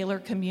to the Baylor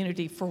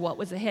community for what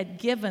was ahead,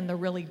 given the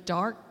really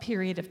dark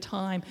period of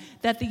time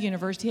that the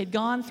university had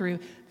gone through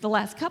the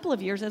last couple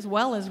of years, as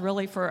well as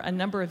really for a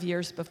number of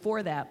years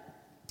before that.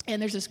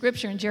 And there's a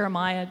scripture in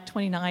Jeremiah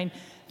 29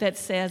 that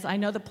says, "I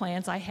know the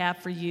plans I have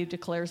for you,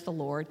 declares the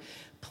Lord,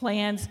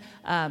 plans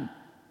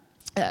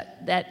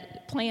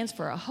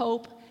for a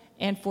hope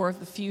and for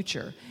the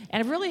future." And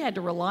I've really had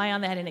to rely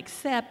on that and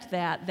accept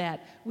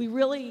that we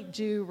really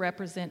do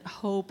represent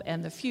hope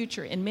and the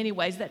future in many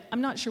ways that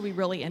I'm not sure we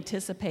really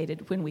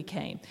anticipated when we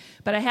came.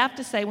 But I have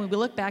to say, when we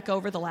look back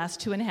over the last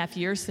 2.5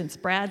 years since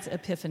Brad's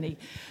epiphany,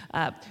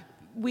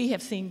 we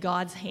have seen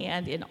God's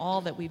hand in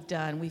all that we've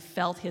done. We've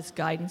felt His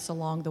guidance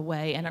along the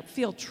way, and I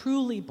feel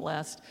truly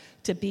blessed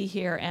to be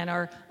here and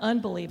are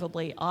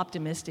unbelievably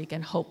optimistic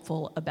and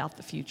hopeful about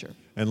the future.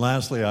 And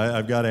lastly,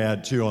 I've got to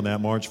add, too, on that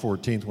March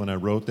 14th when I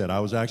wrote that, I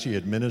was actually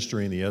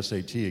administering the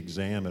SAT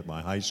exam at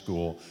my high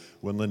school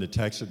when Linda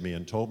texted me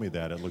and told me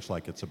that. It looks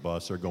like it's a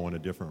bus. They're going a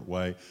different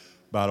way.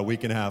 About a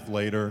week and a half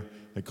later,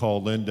 they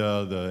called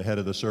Linda, the head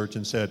of the search,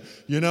 and said,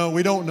 "We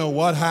don't know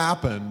what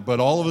happened,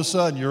 but all of a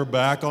sudden you're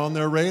back on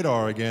their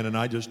radar again." And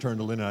I just turned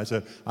to Linda and I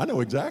said, "I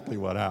know exactly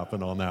what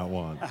happened on that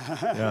one."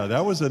 Yeah,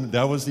 that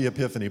was the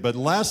epiphany. But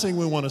the last thing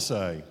we want to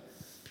say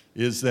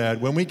is that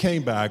when we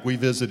came back, we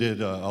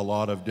visited a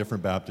lot of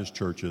different Baptist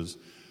churches,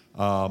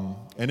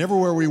 and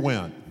everywhere we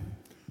went,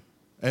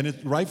 and it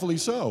rightfully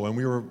so, and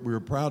we were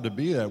proud to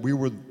be that. We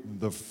were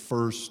the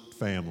first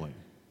family.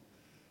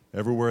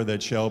 Everywhere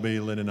that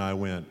Shelby, Lynn, and I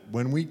went.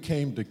 When we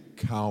came to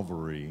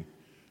Calvary,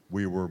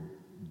 we were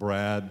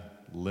Brad,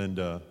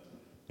 Linda,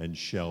 and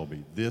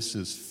Shelby. This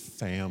is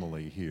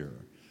family here.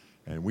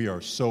 And we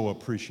are so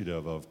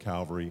appreciative of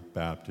Calvary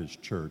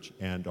Baptist Church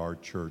and our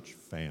church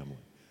family.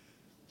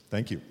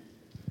 Thank you.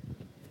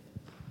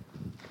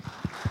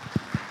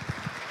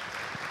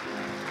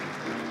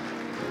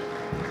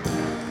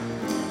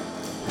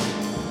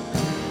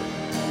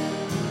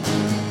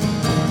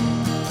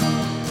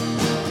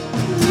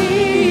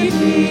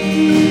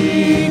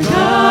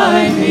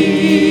 Guide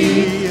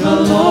me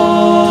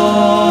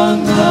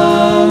along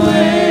the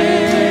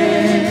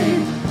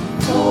way,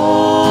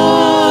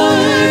 for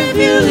if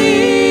you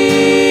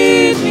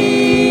lead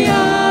me,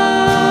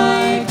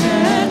 I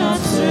cannot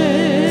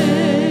stray.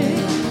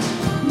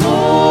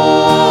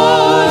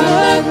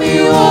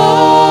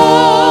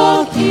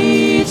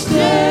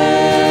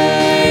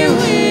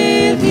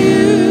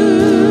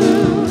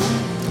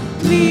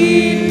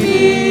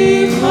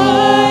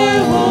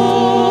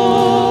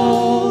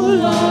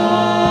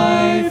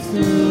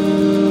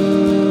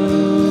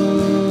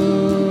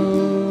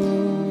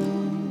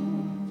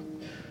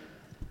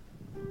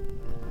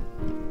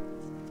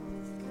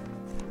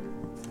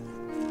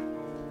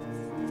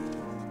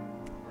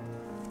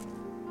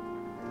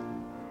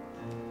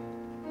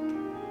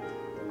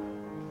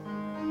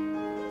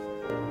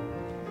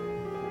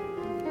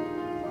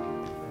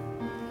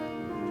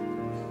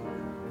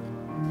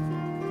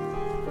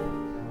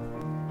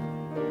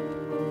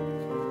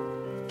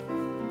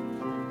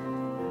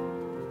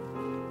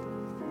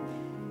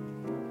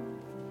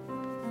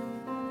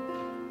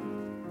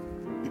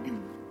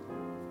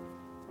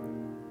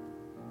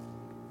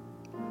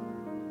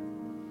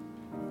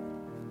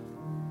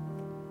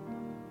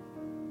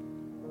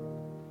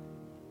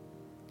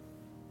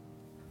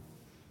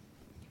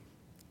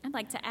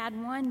 I'd like to add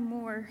one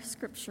more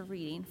scripture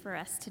reading for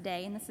us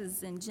today, and this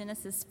is in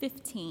Genesis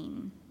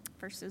 15,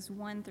 verses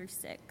 1 through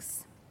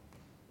 6.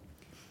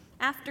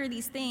 After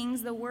these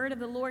things, the word of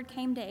the Lord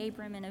came to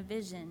Abram in a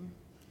vision.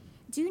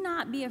 "Do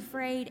not be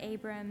afraid,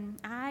 Abram.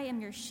 I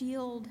am your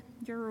shield.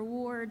 Your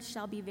reward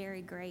shall be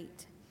very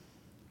great."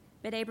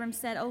 But Abram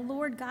said, "O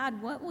Lord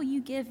God, what will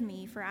you give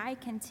me? For I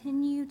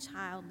continue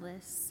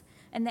childless,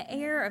 and the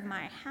heir of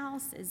my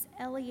house is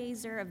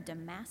Eliezer of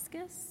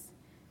Damascus."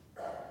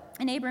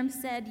 And Abram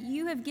said,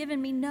 "You have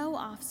given me no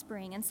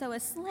offspring, and so a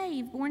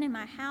slave born in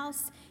my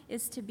house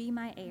is to be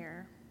my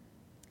heir."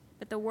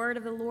 But the word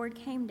of the Lord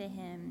came to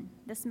him,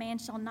 "This man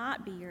shall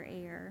not be your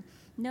heir.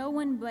 No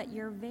one but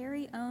your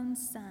very own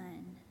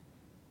son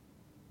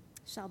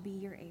shall be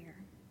your heir."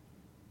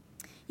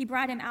 He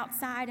brought him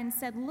outside and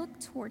said, "Look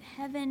toward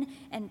heaven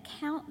and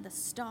count the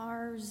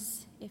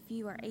stars, if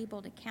you are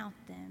able to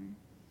count them."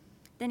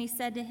 Then he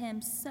said to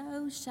him,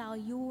 "So shall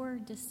your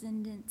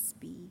descendants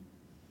be."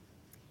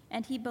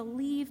 And he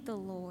believed the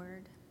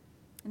Lord,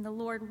 and the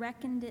Lord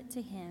reckoned it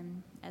to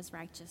him as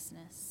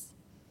righteousness.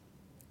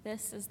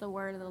 This is the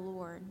word of the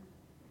Lord.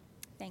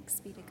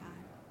 Thanks be to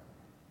God.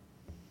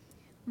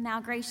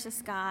 Now,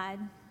 gracious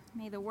God,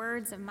 may the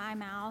words of my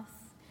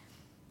mouth,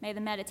 may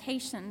the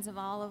meditations of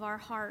all of our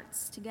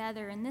hearts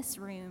together in this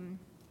room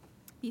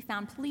be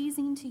found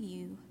pleasing to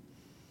you.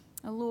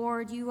 O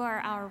Lord, you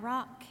are our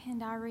rock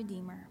and our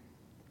Redeemer.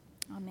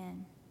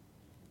 Amen.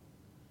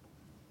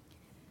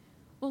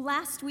 Well,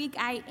 last week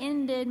I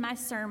ended my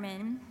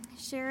sermon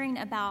sharing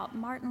about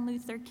Martin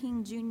Luther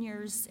King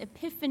Jr.'s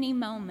epiphany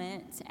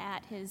moment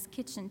at his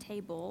kitchen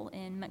table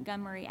in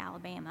Montgomery,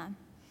 Alabama.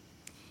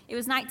 It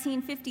was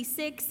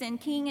 1956,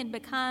 and King had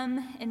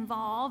become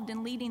involved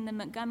in leading the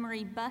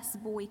Montgomery bus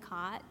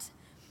boycott,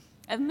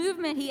 a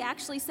movement he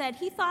actually said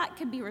he thought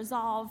could be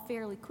resolved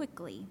fairly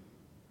quickly.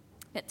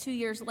 But 2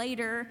 years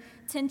later,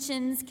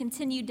 tensions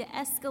continued to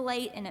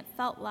escalate, and it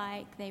felt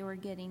like they were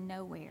getting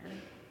nowhere.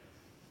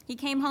 He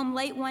came home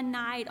late one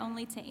night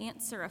only to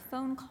answer a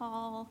phone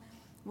call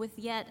with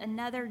yet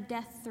another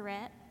death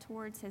threat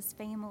towards his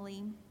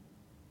family.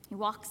 He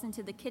walks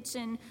into the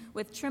kitchen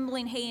with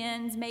trembling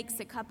hands, makes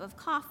a cup of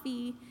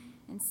coffee,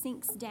 and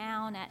sinks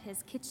down at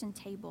his kitchen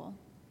table.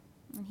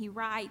 And he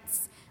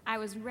writes, "I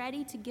was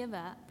ready to give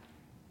up.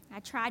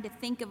 I tried to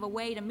think of a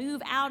way to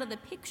move out of the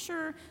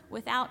picture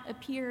without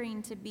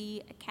appearing to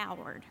be a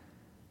coward.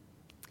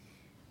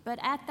 But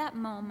at that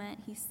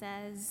moment," he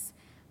says,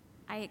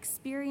 "I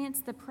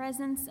experienced the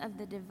presence of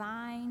the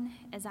divine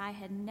as I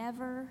had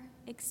never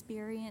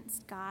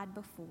experienced God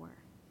before.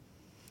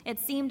 It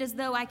seemed as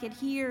though I could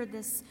hear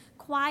this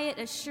quiet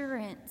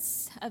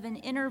assurance of an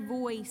inner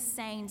voice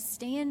saying,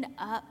 'Stand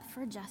up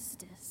for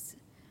justice.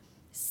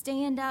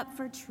 Stand up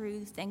for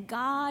truth, and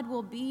God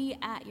will be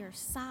at your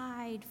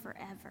side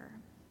forever.'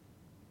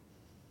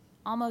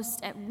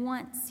 Almost at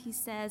once," he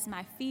says,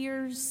 "my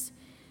fears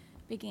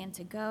began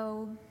to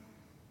go,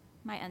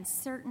 my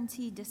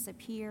uncertainty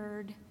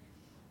disappeared,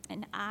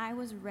 and I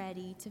was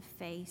ready to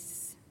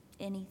face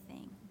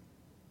anything."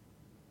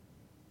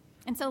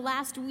 And so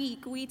last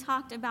week, we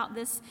talked about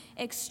this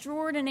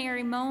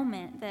extraordinary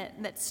moment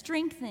that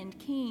strengthened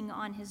King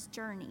on his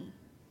journey.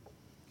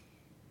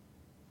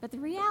 But the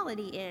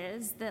reality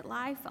is that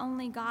life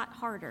only got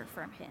harder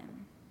from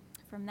him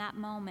from that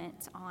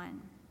moment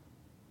on.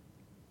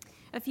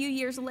 A few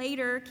years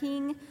later,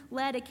 King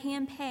led a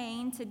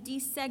campaign to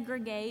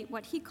desegregate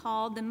what he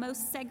called the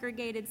most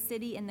segregated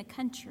city in the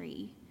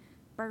country,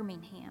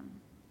 Birmingham.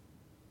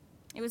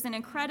 It was an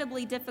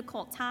incredibly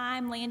difficult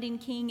time, landing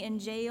King in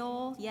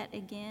jail yet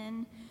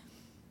again,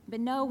 but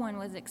no one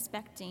was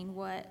expecting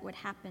what would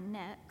happen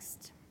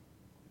next.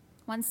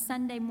 One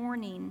Sunday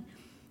morning,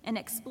 an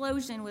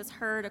explosion was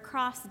heard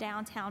across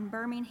downtown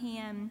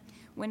Birmingham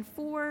when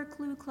 4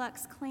 Ku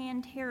Klux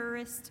Klan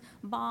terrorists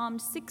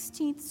bombed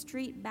 16th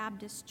Street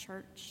Baptist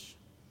Church,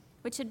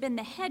 which had been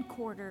the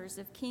headquarters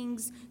of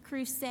King's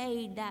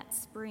crusade that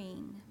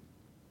spring.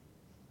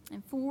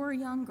 And 4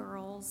 young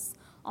girls,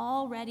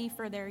 all ready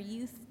for their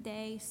Youth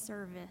Day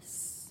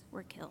service,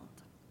 were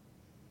killed.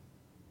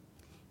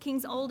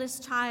 King's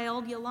oldest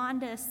child,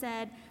 Yolanda,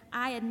 said,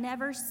 "I had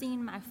never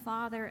seen my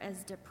father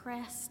as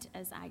depressed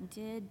as I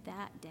did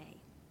that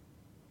day.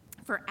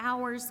 For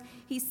hours,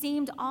 he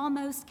seemed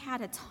almost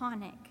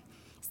catatonic,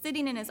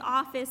 sitting in his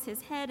office,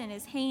 his head in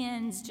his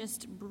hands,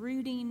 just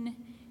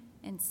brooding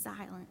in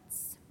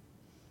silence.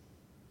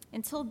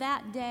 Until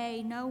that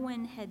day, no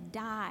one had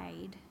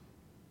died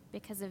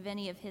because of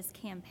any of his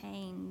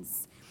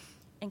campaigns.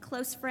 And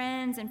close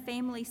friends and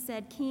family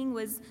said King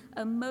was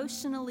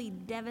emotionally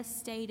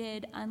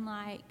devastated,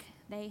 unlike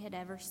they had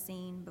ever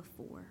seen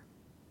before.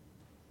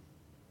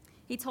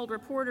 He told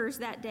reporters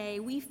that day,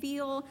 "We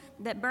feel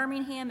that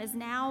Birmingham is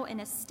now in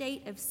a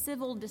state of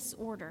civil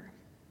disorder,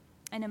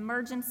 an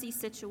emergency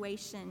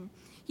situation."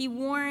 He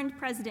warned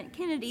President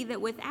Kennedy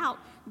that without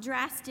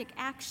drastic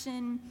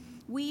action,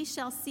 we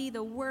shall see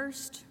the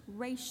worst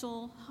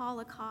racial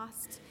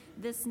holocaust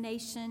this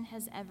nation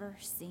has ever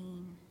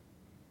seen.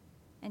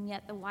 And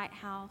yet the White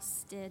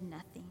House did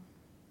nothing.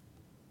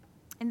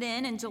 And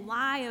then in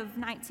July of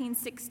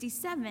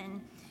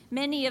 1967,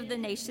 many of the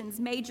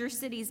nation's major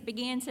cities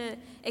began to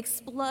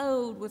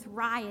explode with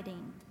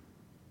rioting.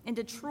 In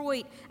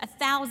Detroit,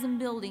 1,000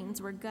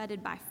 buildings were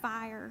gutted by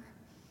fire.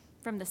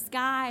 From the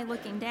sky,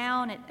 looking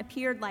down, it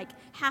appeared like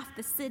half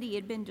the city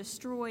had been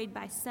destroyed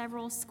by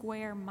several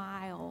square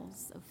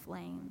miles of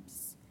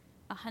flames.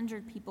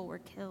 100 people were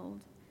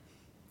killed.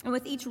 And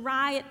with each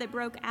riot that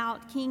broke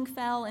out, King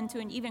fell into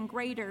an even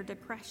greater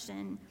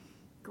depression,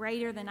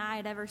 greater than I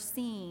had ever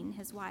seen,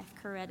 his wife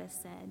Coretta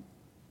said.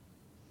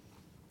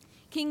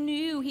 King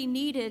knew he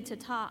needed to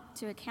talk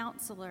to a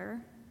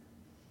counselor.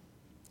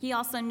 He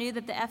also knew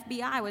that the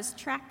FBI was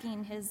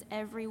tracking his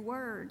every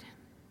word,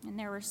 and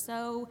there were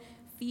so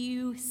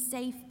few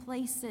safe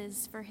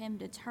places for him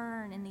to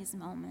turn in these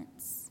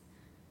moments.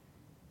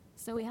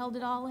 So he held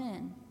it all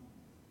in,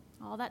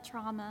 all that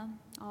trauma,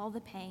 all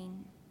the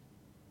pain.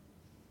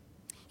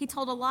 He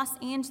told a Los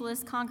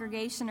Angeles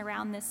congregation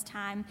around this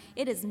time,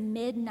 "It is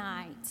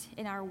midnight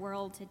in our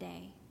world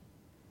today.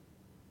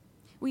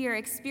 We are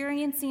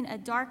experiencing a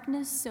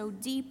darkness so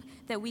deep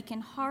that we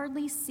can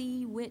hardly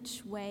see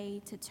which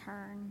way to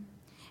turn.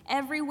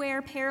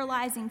 Everywhere,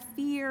 paralyzing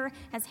fear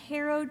has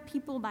harrowed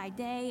people by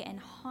day and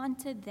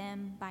haunted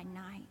them by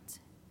night.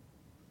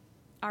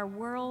 Our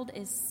world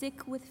is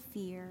sick with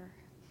fear.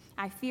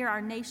 I fear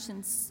our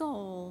nation's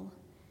soul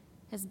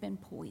has been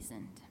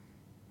poisoned."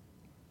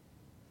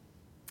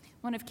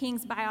 One of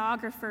King's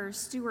biographers,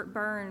 Stuart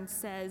Burns,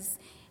 says,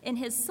 "In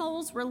his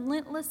soul's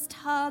relentless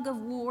tug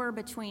of war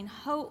between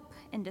hope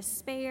and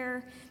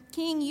despair,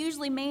 King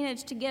usually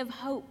managed to give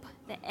hope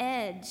the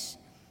edge,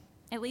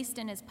 at least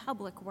in his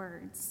public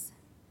words.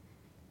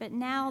 But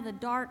now the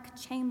dark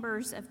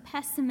chambers of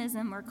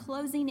pessimism are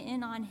closing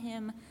in on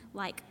him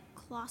like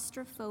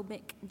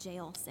claustrophobic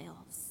jail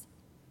cells."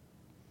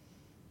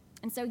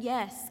 And so,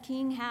 yes,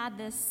 King had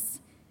this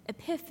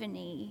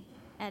epiphany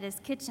at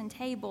his kitchen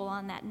table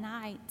on that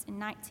night in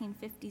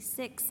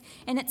 1956,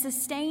 and it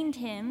sustained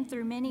him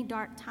through many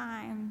dark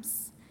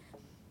times.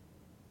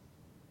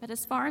 But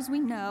as far as we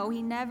know,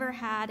 he never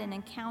had an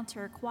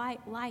encounter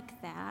quite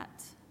like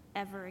that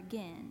ever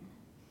again.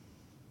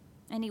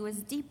 And he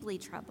was deeply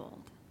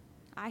troubled,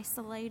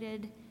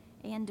 isolated,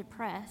 and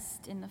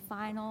depressed in the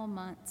final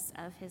months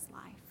of his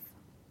life.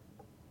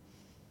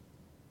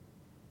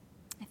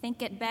 I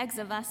think it begs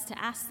of us to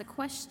ask the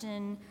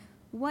question,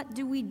 what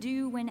do we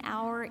do when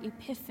our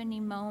epiphany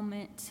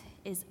moment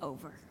is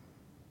over?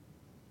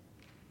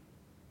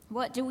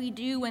 What do we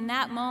do when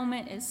that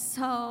moment is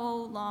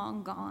so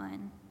long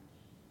gone?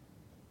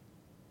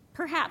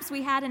 Perhaps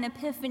we had an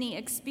epiphany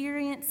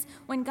experience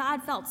when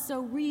God felt so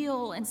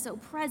real and so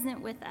present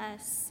with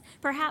us.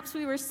 Perhaps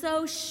we were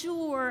so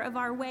sure of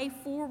our way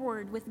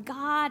forward with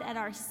God at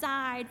our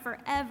side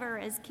forever,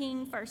 as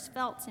King first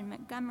felt in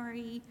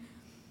Montgomery.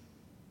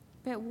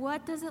 But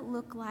what does it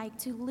look like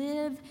to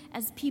live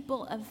as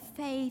people of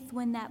faith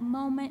when that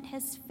moment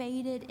has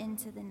faded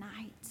into the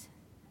night?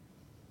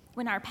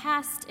 When our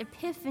past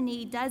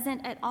epiphany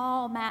doesn't at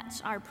all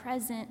match our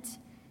present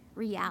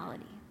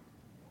reality?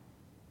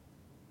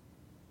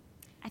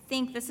 I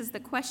think this is the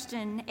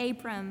question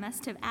Abram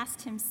must have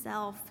asked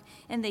himself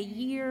in the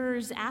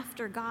years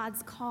after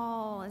God's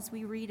call, as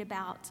we read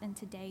about in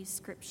today's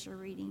scripture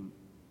reading.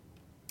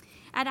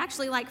 I'd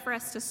actually like for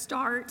us to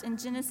start in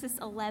Genesis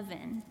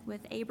 11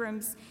 with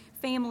Abram's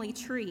family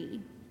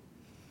tree.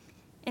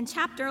 In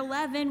chapter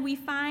 11, we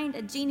find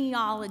a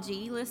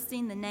genealogy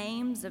listing the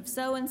names of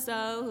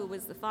so-and-so, who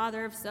was the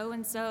father of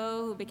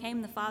so-and-so, who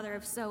became the father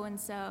of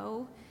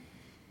so-and-so.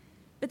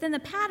 But then the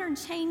pattern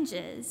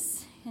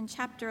changes in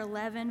chapter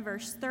 11,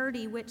 verse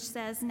 30, which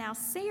says, "Now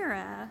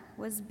Sarah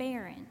was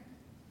barren.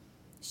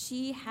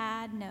 She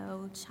had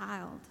no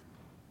child."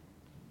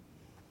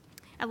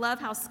 I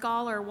love how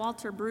scholar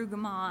Walter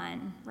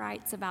Brueggemann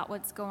writes about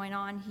what's going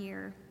on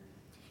here.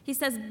 He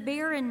says,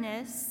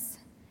 barrenness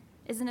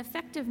is an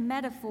effective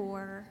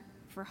metaphor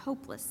for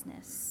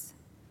hopelessness.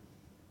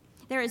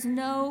 There is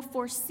no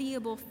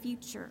foreseeable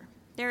future.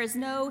 There is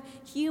no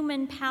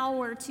human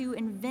power to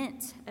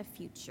invent a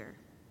future.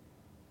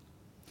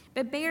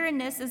 But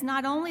barrenness is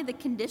not only the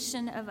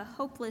condition of a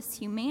hopeless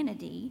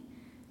humanity.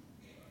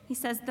 He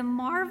says, the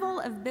marvel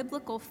of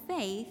biblical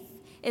faith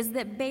is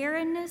that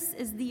barrenness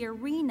is the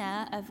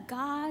arena of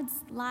God's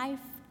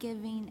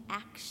life-giving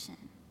action.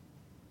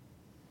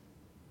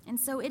 And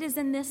so it is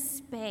in this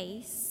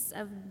space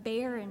of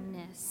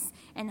barrenness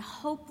and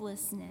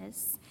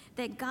hopelessness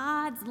that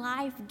God's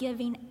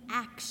life-giving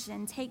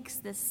action takes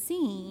the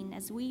scene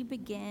as we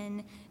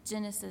begin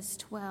Genesis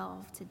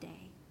 12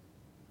 today.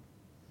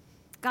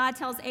 God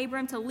tells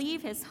Abram to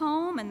leave his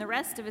home and the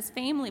rest of his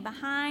family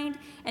behind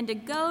and to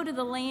go to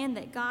the land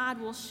that God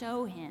will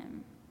show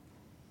him.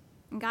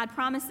 And God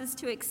promises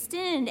to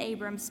extend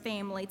Abram's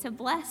family, to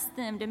bless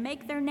them, to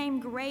make their name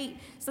great,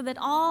 so that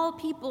all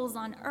peoples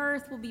on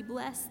earth will be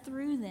blessed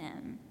through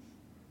them.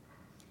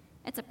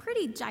 It's a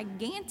pretty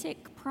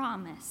gigantic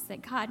promise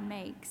that God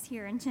makes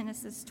here in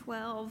Genesis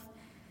 12,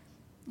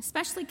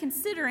 especially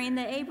considering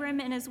that Abram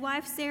and his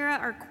wife Sarah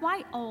are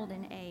quite old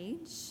in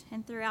age,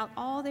 and throughout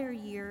all their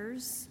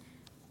years,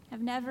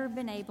 have never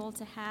been able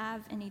to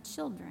have any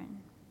children.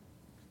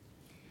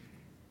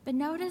 But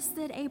notice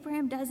that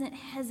Abraham doesn't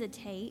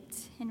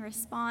hesitate in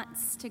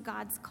response to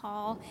God's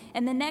call.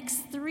 And the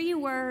next 3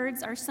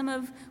 words are some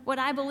of what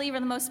I believe are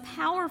the most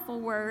powerful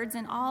words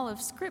in all of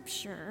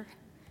Scripture.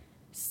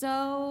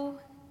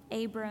 So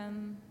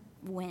Abram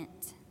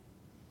went.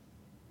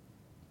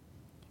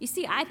 You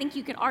see, I think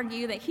you could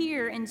argue that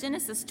here in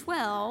Genesis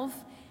 12,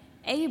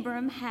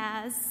 Abram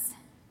has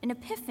an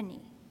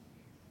epiphany.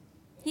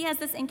 He has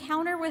this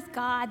encounter with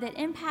God that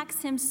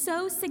impacts him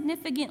so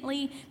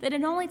significantly that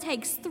it only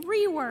takes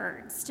 3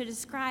 words to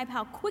describe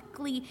how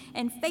quickly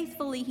and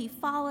faithfully he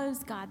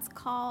follows God's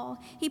call.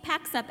 He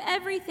packs up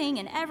everything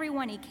and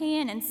everyone he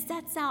can and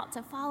sets out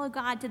to follow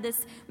God to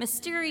this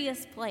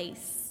mysterious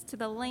place, to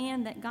the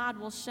land that God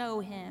will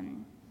show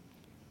him.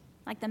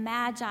 Like the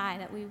Magi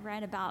that we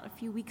read about a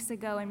few weeks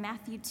ago in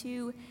Matthew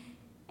 2,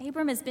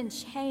 Abram has been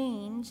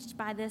changed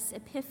by this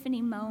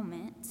epiphany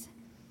moment.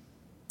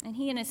 And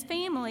he and his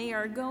family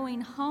are going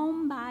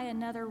home by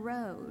another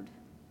road,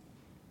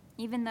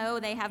 even though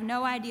they have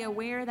no idea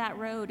where that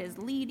road is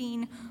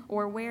leading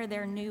or where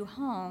their new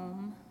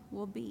home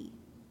will be.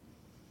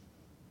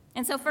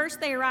 And so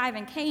first they arrive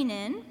in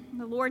Canaan.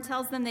 The Lord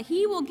tells them that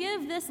he will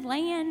give this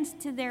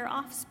land to their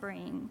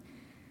offspring.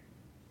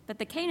 But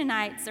the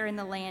Canaanites are in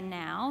the land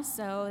now,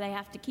 so they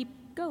have to keep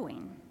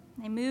going.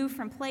 They move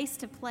from place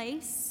to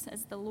place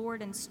as the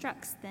Lord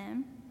instructs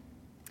them.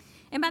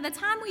 And by the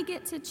time we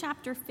get to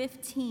chapter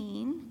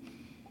 15,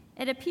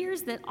 it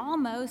appears that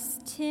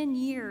almost 10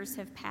 years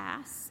have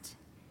passed.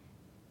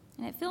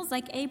 And it feels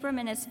like Abram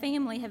and his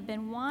family have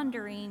been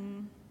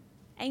wandering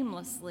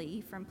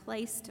aimlessly from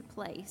place to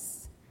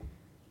place.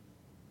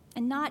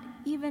 And not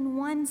even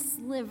one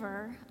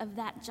sliver of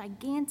that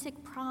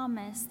gigantic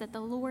promise that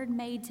the Lord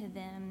made to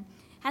them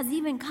has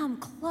even come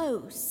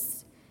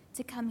close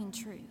to coming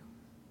true.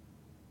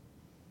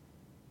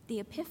 The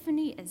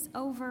epiphany is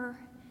over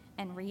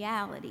and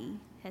reality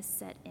has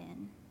set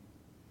in.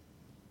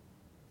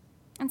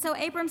 And so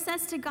Abram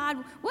says to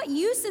God, "What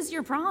use is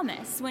your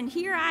promise when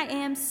here I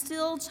am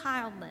still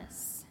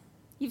childless?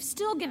 You've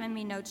still given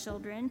me no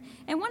children,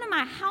 and one of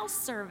my house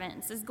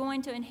servants is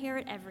going to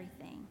inherit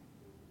everything."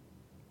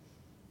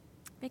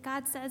 But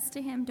God says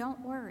to him, "Don't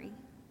worry.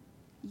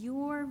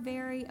 Your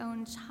very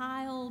own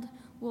child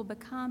will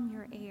become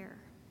your heir."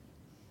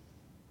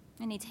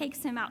 And he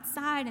takes him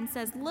outside and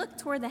says, "Look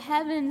toward the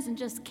heavens and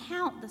just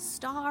count the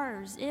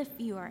stars if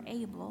you are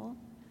able.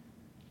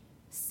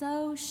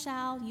 So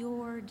shall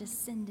your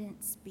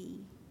descendants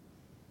be."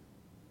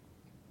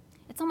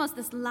 It's almost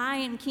this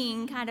Lion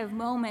King kind of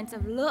moment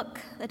of look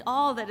at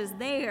all that is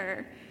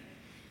there.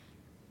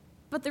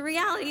 But the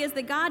reality is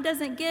that God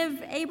doesn't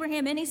give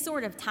Abraham any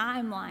sort of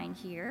timeline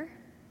here.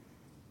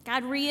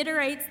 God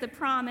reiterates the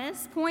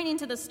promise, pointing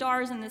to the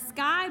stars in the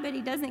sky, but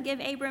he doesn't give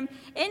Abram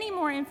any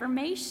more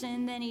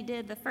information than he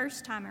did the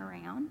first time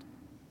around.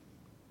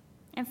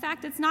 In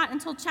fact, it's not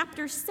until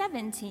chapter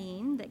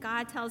 17 that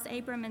God tells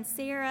Abram and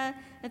Sarah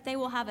that they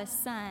will have a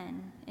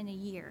son in a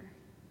year.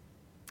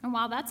 And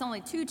while that's only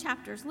 2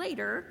 chapters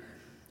later,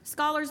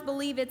 scholars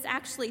believe it's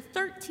actually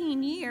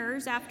 13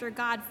 years after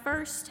God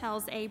first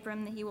tells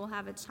Abram that he will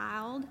have a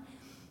child,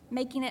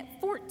 making it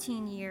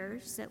 14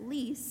 years at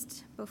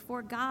least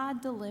before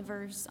God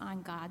delivers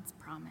on God's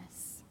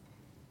promise.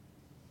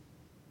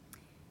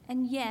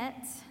 And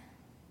yet,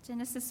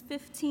 Genesis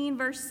 15,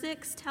 verse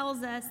 6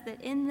 tells us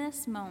that in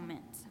this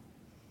moment,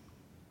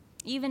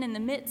 even in the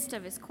midst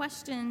of his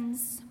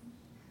questions,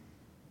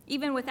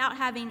 even without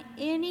having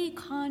any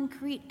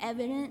concrete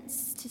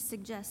evidence to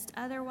suggest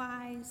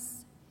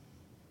otherwise,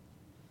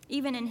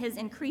 even in his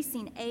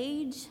increasing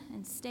age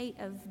and state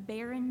of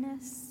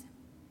barrenness,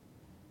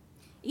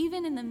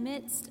 even in the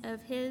midst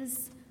of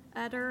his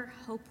utter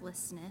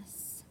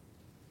hopelessness,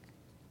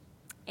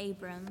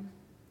 Abram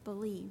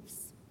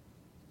believes.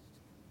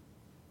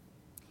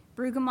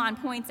 Brueggemann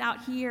points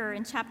out here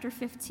in chapter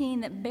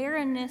 15 that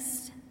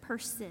barrenness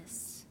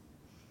persists.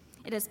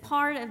 It is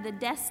part of the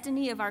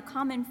destiny of our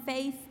common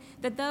faith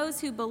that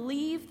those who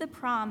believe the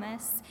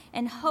promise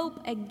and hope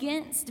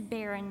against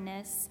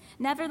barrenness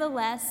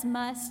nevertheless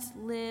must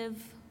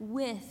live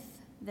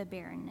with the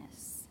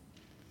barrenness.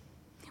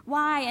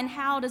 Why and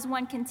how does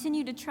one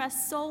continue to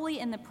trust solely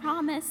in the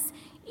promise,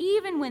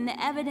 even when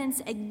the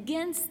evidence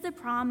against the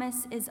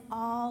promise is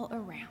all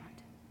around?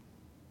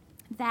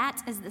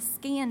 That is the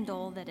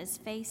scandal that is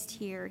faced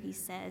here, he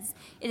says.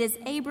 It is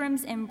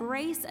Abram's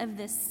embrace of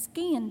this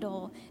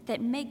scandal that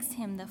makes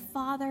him the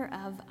father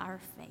of our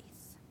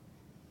faith.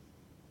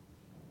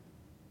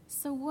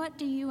 So what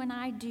do you and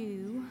I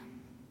do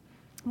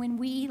when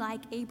we,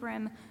 like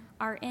Abram,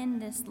 are in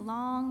this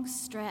long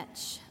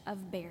stretch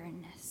of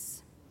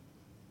barrenness?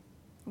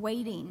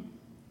 Waiting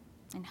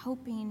and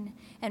hoping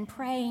and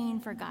praying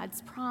for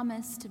God's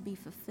promise to be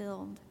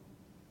fulfilled.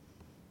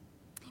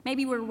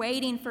 Maybe we're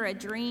waiting for a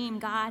dream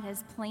God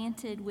has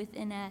planted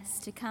within us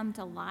to come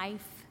to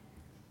life,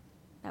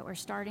 but we're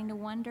starting to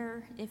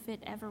wonder if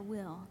it ever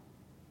will.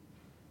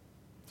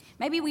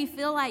 Maybe we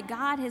feel like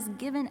God has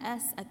given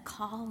us a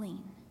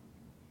calling,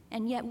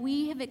 And yet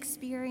we have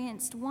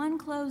experienced one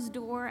closed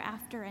door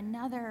after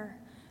another,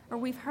 or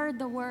we've heard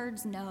the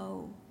words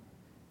no,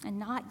 and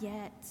not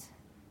yet,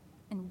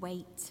 and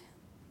wait.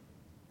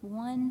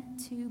 One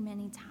too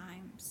many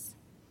times.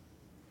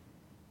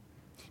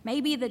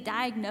 Maybe the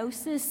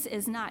diagnosis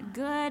is not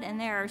good and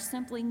there are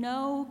simply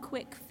no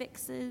quick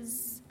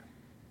fixes.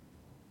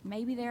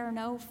 Maybe there are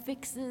no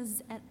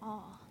fixes at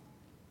all.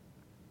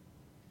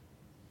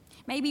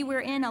 Maybe we're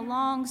in a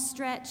long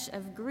stretch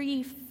of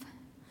grief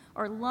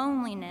or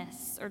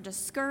loneliness or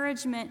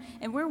discouragement,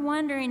 and we're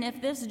wondering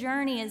if this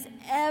journey is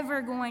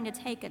ever going to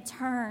take a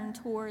turn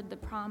toward the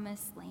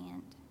promised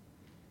land.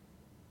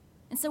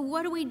 And so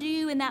what do we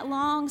do in that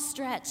long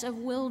stretch of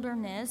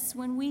wilderness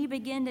when we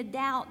begin to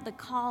doubt the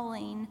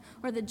calling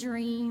or the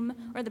dream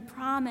or the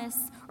promise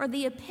or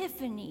the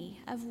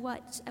epiphany of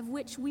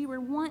which we were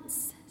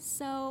once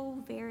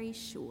so very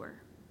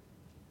sure?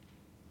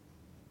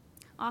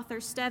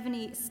 Author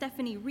Stephanie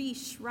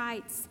Reish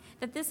writes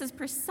that this is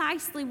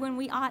precisely when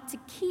we ought to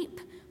keep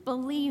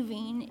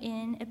believing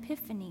in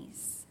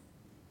epiphanies.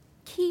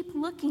 Keep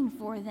looking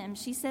for them.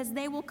 She says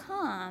they will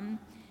come,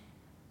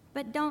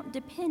 but don't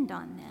depend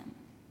on them.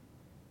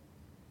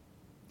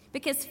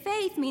 Because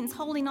faith means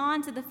holding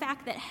on to the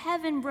fact that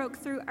heaven broke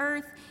through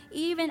earth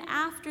even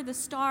after the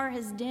star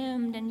has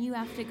dimmed and you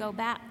have to go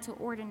back to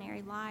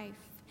ordinary life.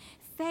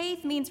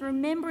 Faith means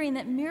remembering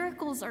that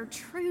miracles are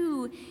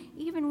true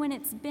even when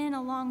it's been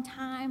a long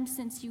time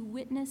since you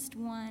witnessed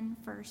one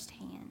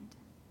firsthand.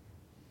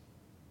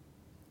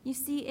 You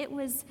see, it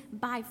was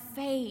by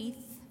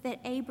faith that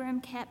Abram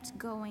kept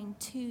going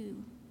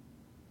too.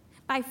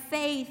 By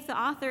faith, the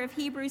author of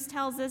Hebrews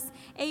tells us,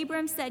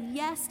 Abram said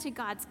yes to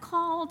God's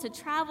call to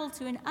travel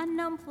to an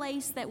unknown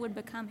place that would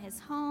become his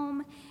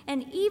home.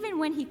 And even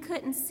when he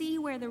couldn't see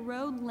where the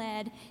road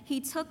led, he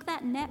took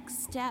that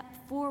next step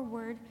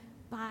forward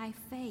by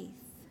faith.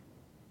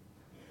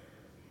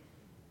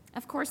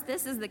 Of course,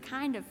 this is the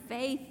kind of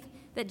faith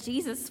that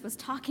Jesus was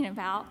talking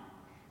about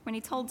when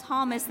he told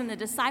Thomas and the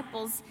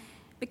disciples,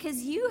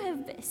 because you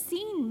have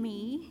seen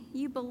me,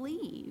 you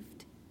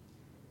believed.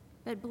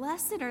 But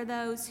blessed are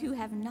those who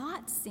have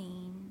not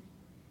seen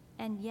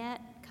and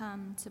yet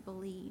come to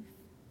believe.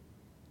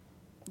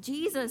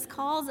 Jesus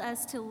calls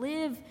us to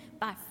live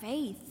by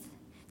faith,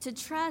 to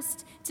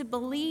trust, to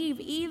believe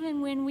even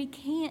when we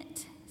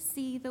can't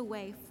see the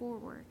way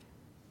forward.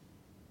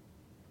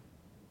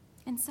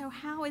 And so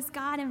how is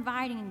God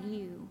inviting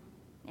you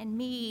and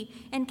me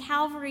and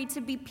Calvary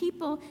to be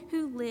people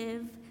who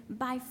live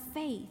by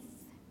faith?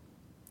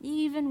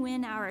 Even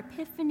when our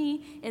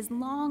epiphany is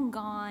long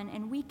gone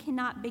and we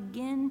cannot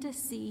begin to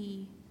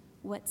see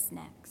what's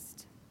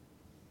next.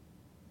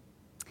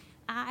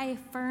 I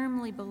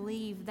firmly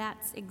believe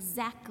that's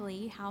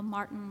exactly how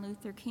Martin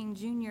Luther King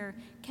Jr.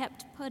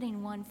 kept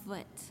putting one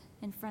foot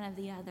in front of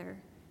the other,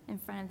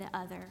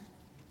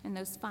 in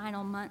those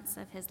final months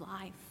of his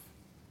life.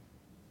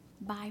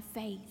 By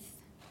faith.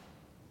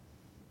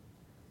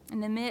 In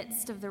the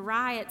midst of the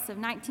riots of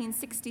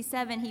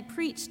 1967, he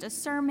preached a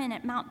sermon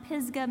at Mount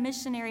Pisgah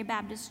Missionary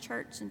Baptist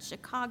Church in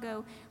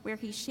Chicago, where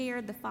he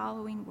shared the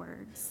following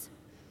words.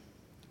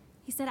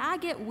 He said, "I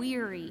get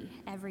weary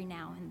every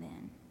now and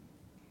then.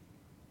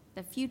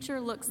 The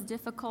future looks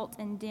difficult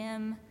and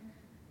dim,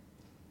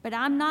 but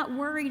I'm not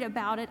worried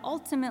about it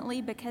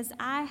ultimately because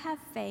I have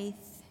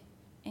faith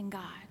in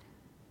God."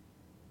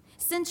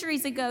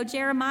 Centuries ago,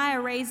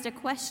 Jeremiah raised a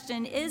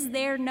question: is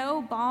there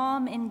no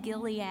balm in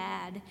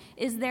Gilead?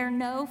 Is there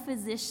no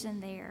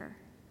physician there?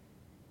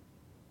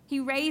 He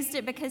raised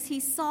it because he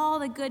saw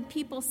the good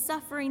people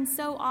suffering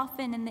so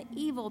often and the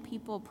evil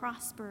people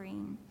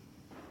prospering.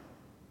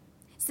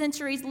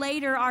 Centuries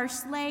later, our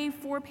slave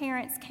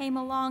foreparents came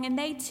along, and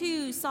they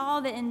too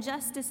saw the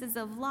injustices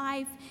of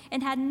life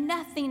and had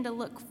nothing to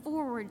look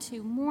forward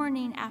to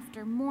morning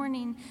after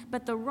morning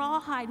but the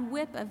rawhide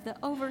whip of the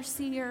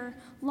overseer,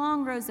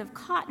 long rows of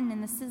cotton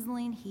in the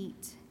sizzling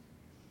heat.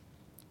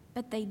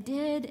 But they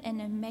did an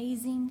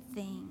amazing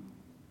thing.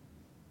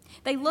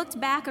 They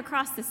looked back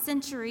across the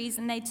centuries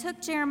and they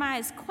took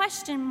Jeremiah's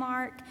question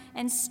mark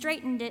and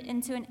straightened it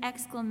into an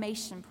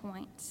exclamation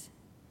point.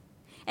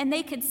 And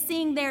they could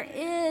sing, "There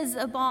is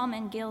a balm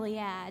in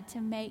Gilead to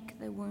make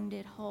the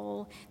wounded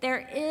whole.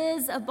 There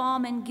is a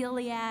balm in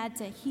Gilead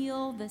to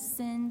heal the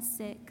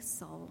sin-sick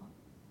soul."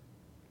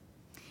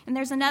 And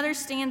there's another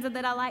stanza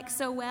that I like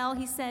so well.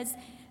 He says,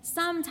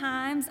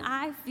 "Sometimes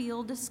I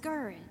feel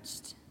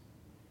discouraged."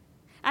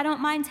 I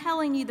don't mind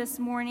telling you this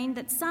morning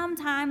that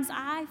sometimes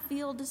I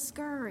feel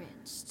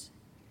discouraged.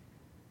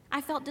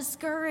 I felt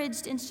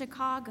discouraged in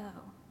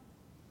Chicago.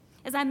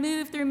 As I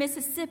move through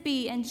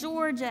Mississippi and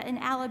Georgia and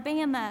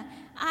Alabama,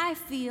 I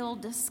feel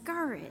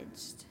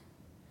discouraged.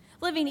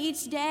 Living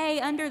each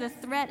day under the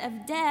threat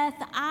of death,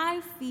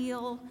 I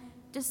feel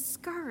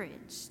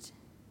discouraged.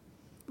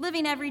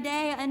 Living every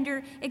day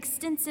under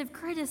extensive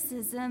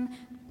criticism,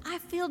 I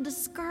feel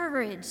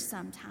discouraged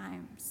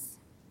sometimes.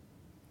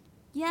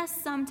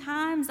 Yes,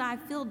 sometimes I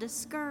feel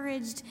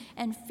discouraged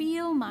and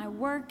feel my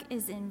work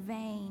is in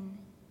vain.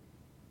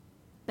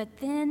 But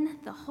then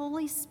the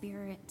Holy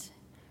Spirit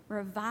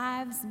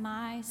revives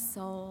my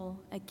soul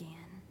again.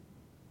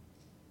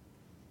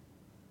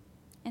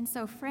 And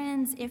so,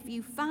 friends, if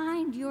you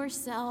find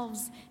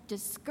yourselves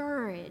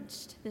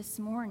discouraged this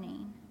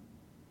morning,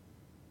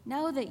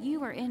 know that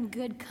you are in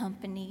good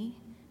company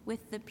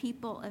with the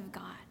people of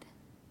God,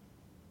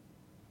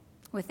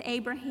 with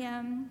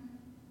Abraham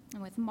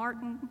and with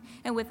Martin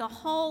and with a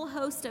whole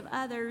host of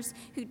others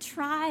who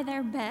try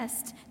their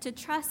best to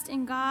trust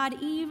in God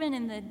even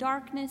in the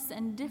darkness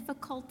and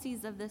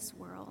difficulties of this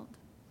world.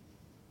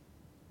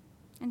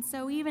 And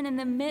so, even in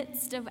the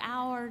midst of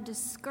our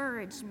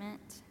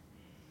discouragement,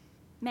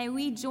 may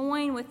we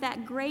join with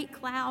that great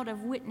cloud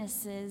of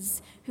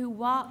witnesses who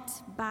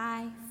walked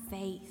by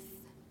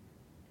faith,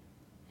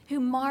 who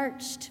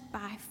marched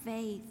by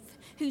faith,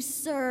 who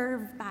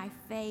serve by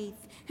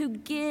faith, who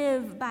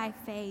give by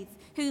faith,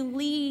 who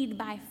lead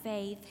by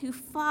faith, who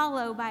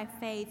follow by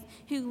faith,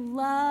 who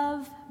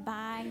love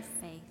by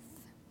faith.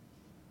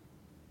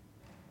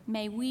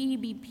 May we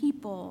be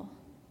people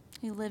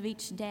who live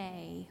each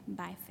day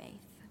by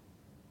faith.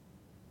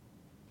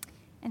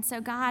 And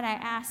so, God, I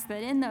ask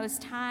that in those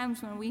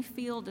times when we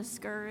feel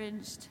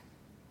discouraged,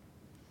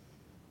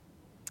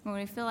 when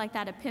we feel like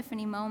that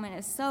epiphany moment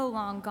is so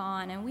long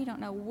gone and we don't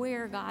know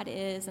where God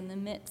is in the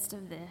midst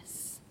of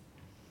this,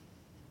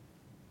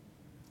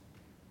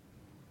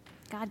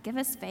 God, give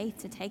us faith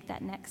to take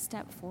that next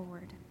step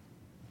forward.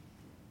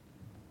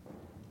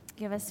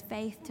 Give us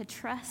faith to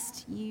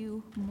trust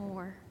you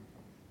more.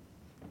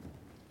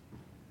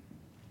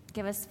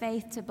 Give us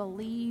faith to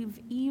believe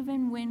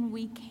even when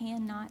we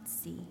cannot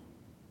see.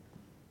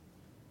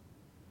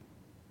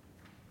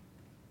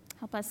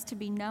 Help us to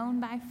be known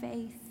by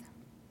faith.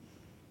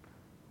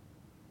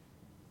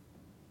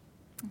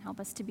 And help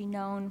us to be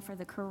known for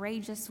the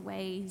courageous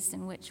ways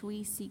in which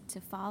we seek to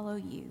follow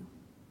you.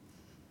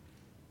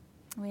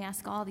 We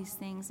ask all these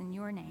things in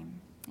your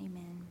name.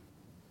 Amen.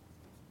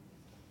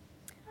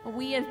 Well,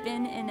 we have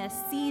been in a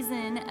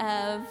season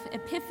of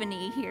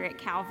Epiphany here at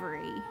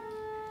Calvary.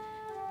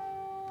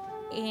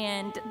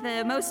 And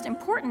the most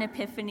important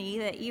epiphany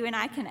that you and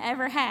I can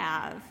ever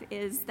have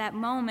is that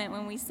moment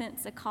when we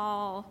sense a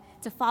call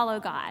to follow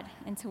God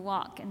and to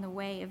walk in the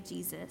way of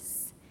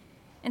Jesus.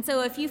 And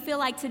so if you feel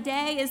like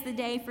today is the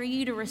day for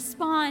you to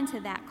respond to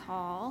that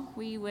call,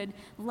 we would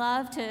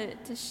love to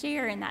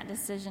share in that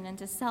decision and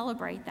to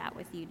celebrate that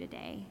with you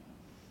today.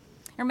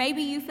 Or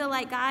maybe you feel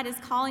like God is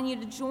calling you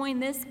to join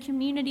this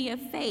community of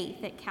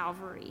faith at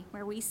Calvary,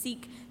 where we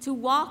seek to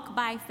walk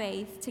by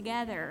faith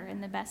together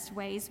in the best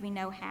ways we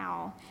know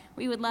how.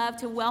 We would love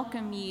to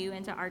welcome you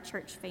into our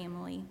church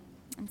family.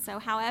 And so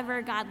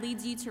however God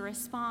leads you to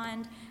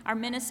respond, our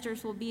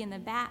ministers will be in the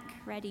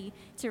back ready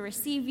to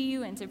receive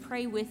you and to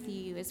pray with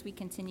you as we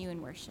continue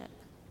in worship.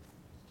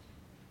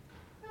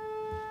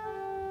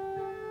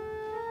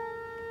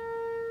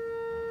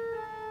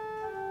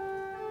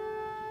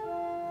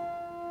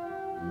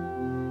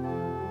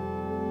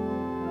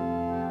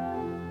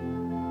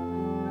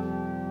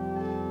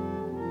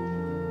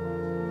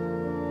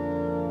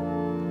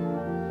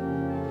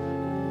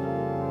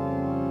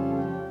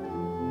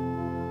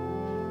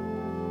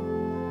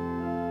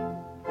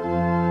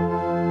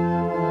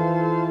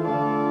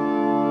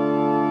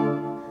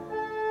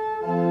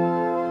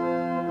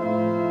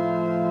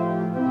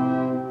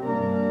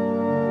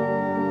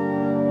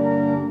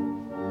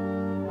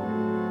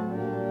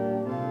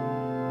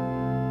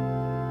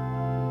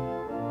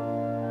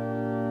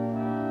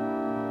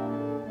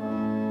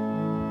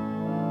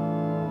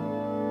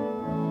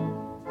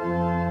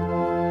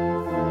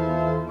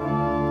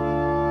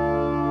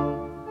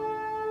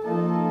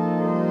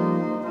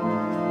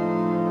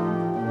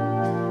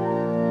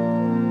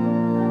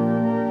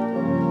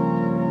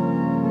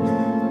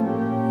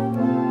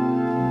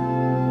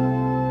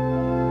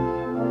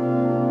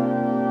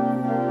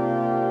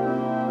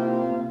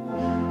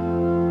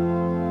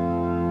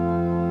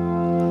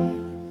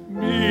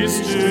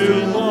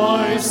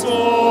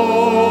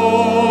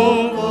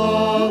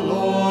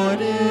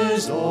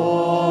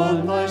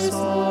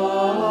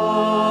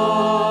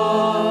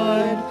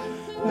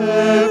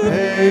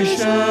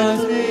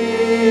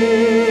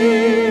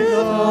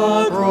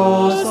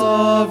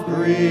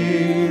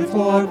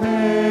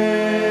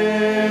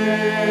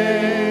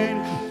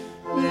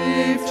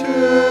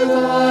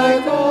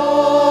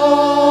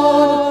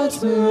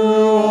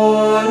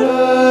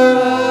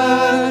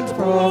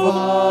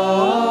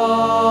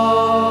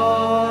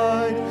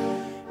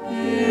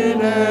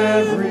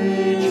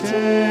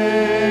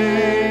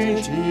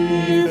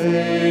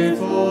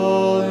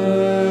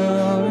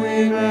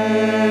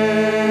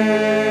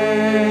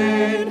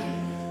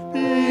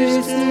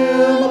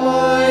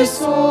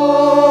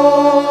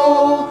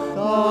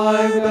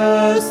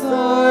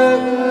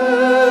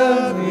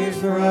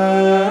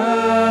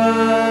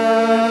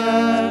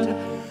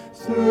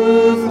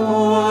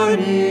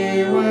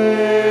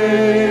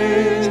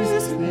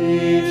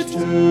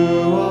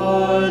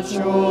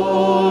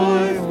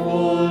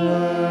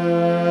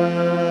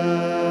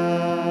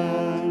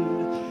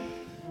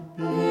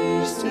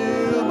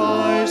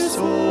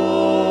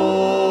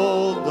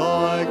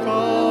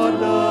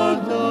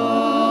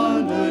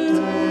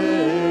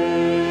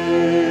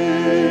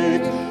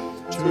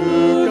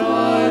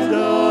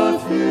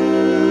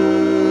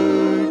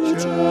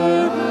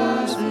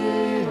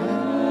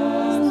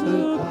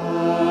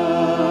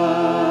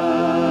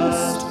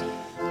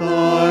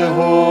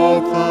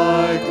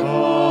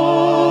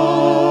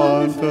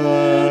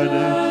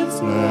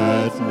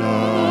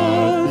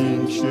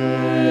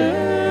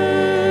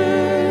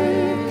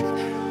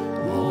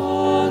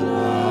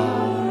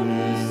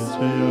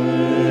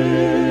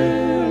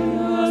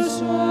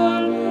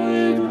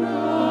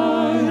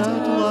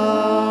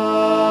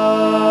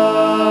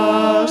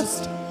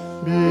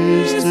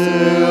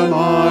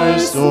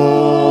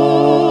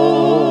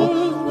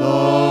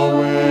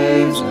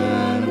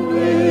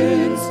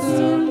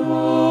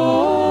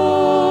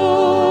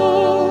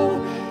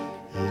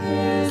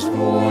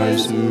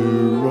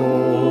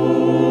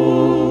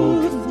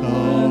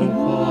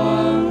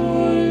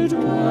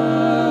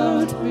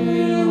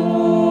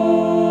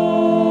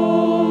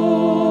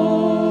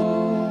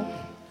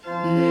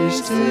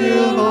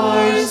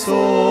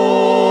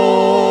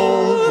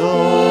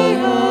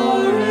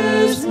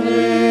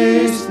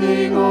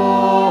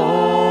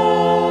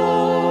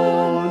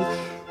 on,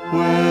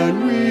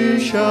 when we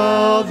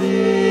shall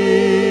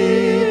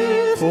be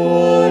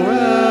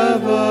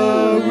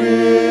forever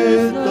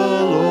with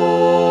the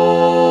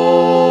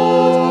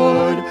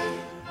Lord,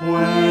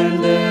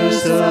 when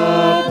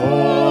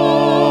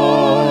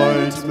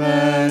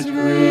disappointment,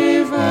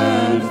 grief,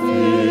 and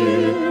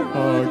fear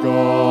are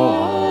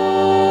gone.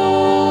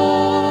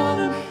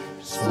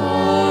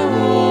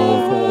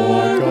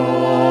 Sorrow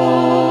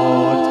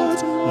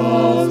forgot,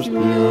 love's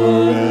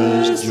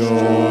purest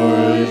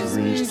joys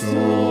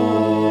restored.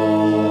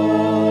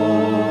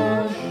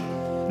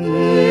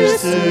 Be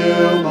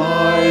still,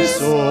 my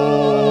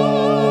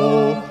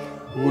soul,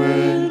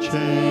 when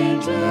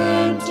change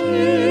and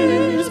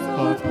tears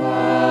are past.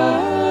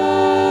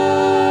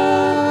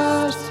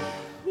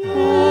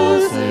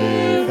 Oh,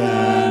 safe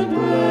and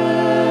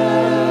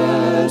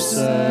blessed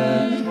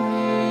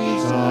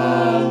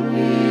shall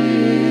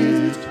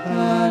meet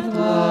at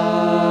last.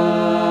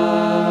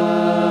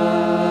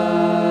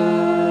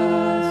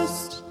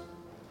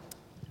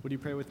 Would you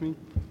pray with me?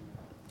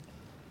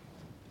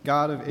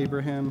 God of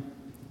Abraham,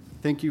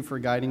 thank you for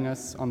guiding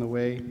us on the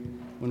way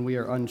when we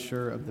are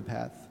unsure of the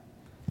path.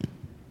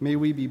 May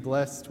we be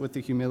blessed with the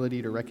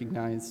humility to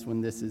recognize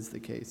when this is the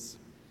case.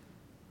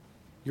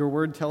 Your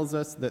word tells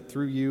us that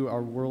through you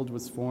our world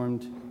was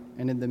formed,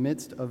 and in the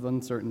midst of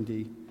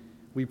uncertainty,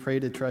 we pray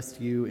to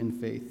trust you in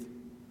faith.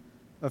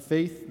 A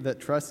faith that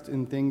trusts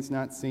in things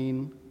not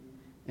seen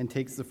and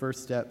takes the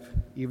first step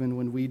even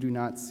when we do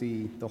not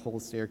see the whole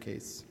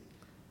staircase.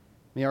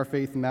 May our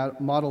faith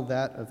model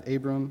that of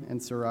Abram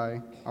and Sarai,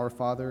 our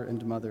father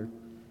and mother,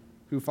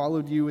 who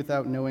followed you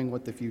without knowing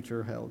what the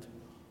future held.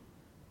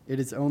 It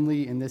is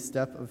only in this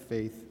step of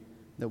faith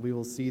that we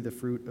will see the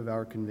fruit of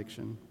our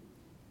conviction.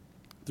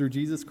 Through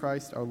Jesus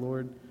Christ our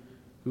Lord,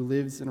 who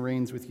lives and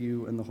reigns with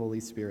you in the Holy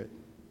Spirit.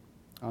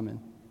 Amen.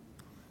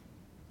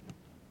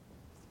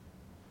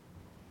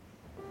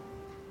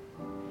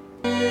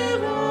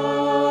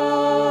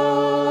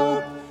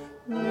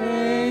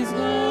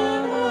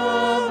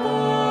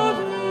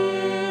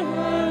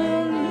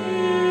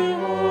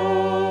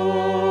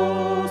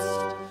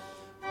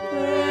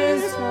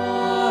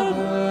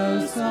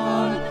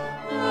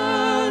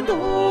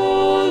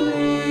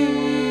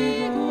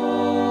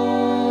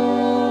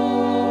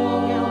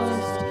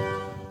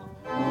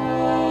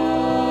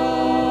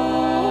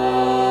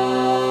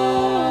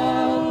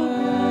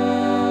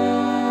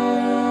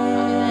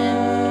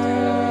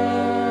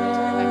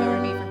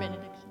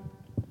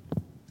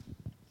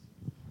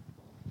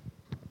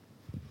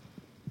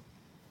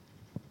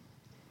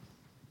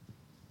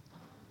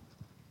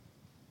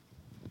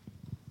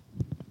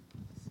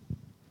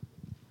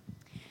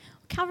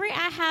 Calvary,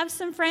 I have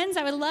some friends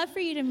I would love for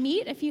you to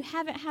meet if you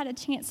haven't had a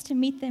chance to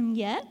meet them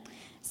yet.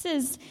 This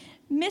is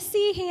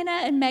Missy,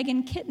 Hannah, and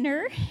Megan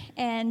Kittner,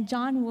 and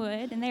John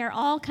Wood, and they are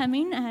all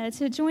coming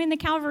to join the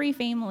Calvary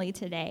family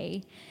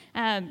today.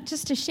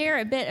 Just to share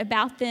a bit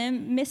about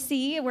them,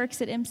 Missy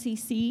works at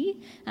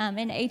MCC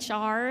in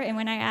HR, and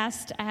when I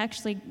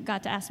actually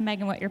got to ask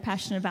Megan what you're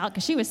passionate about,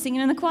 because she was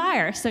singing in the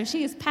choir, so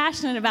she is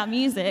passionate about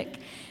music.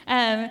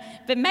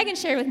 But Megan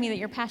shared with me that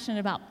you're passionate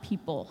about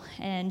people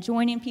and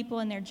joining people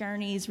in their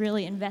journeys,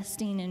 really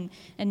investing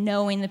and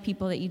knowing the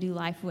people that you do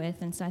life with,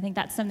 and so I think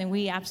that's something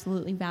we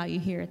absolutely value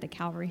here at the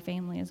Calvary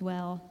family as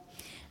well.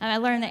 I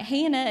learned that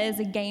Hannah is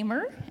a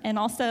gamer and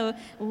also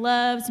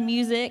loves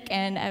music,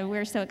 and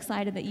we're so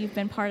excited that you've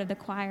been part of the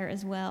choir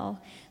as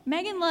well.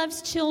 Megan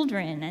loves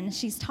children, and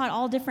she's taught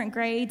all different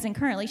grades, and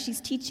currently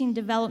she's teaching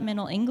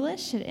developmental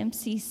English at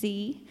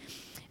MCC.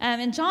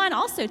 And John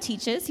also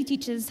teaches. He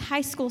teaches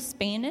high school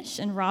Spanish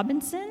in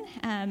Robinson,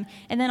 and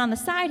then on the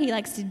side he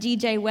likes to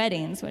DJ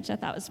weddings, which I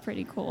thought was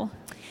pretty cool.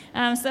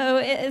 So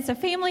it's a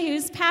family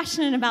who's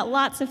passionate about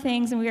lots of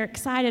things, and we are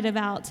excited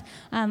about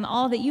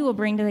all that you will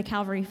bring to the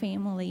Calvary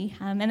family.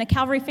 And the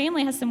Calvary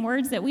family has some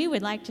words that we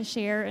would like to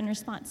share in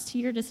response to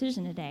your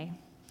decision today.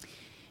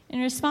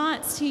 In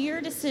response to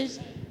your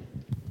decision,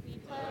 we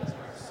pledge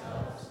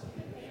ourselves to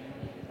the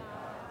family of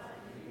God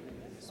for you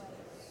in this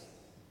place.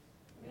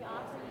 We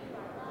offer you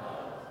our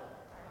love,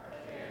 our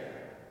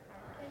care,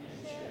 our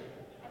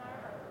kinship, and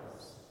our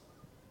hopes.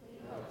 We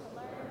hope to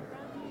learn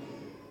from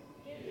you,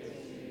 give to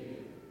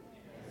you,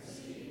 and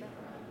receive from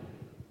you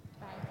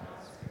by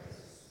God's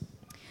grace.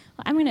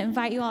 Well, I'm going to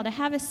invite you all to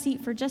have a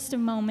seat for just a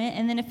moment,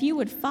 and then if you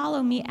would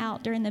follow me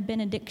out during the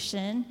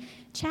benediction.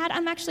 Chad,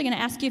 I'm actually going to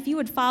ask you if you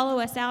would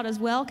follow us out as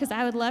well, because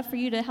I would love for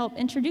you to help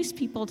introduce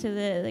people to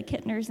the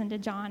Kittners and to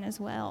John as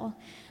well.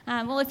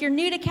 Well, if you're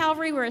new to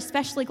Calvary, we're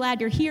especially glad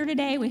you're here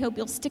today. We hope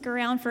you'll stick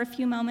around for a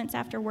few moments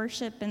after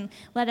worship and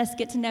let us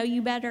get to know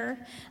you better.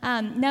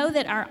 Know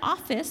that our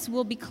office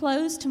will be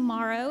closed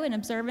tomorrow in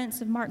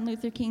observance of Martin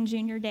Luther King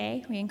Jr.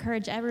 Day. We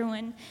encourage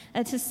everyone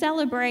to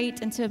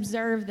celebrate and to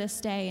observe this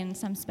day in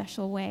some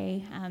special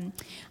way.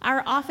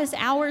 Our office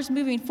hours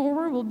moving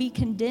forward will be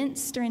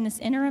condensed during this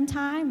interim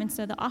time, and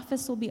so the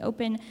office will be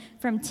open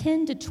from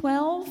 10 to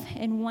 12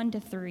 and 1 to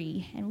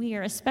 3. And we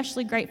are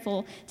especially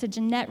grateful to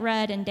Jeanette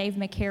Rudd and Dave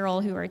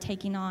McCarroll, who are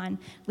taking on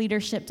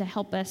leadership to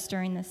help us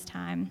during this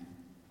time.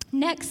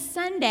 Next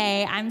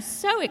Sunday, I'm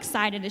so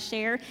excited to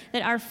share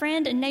that our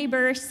friend and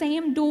neighbor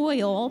Sam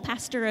Doyle,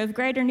 pastor of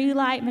Greater New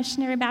Light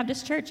Missionary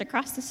Baptist Church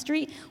across the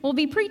street, will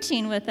be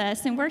preaching with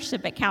us in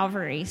worship at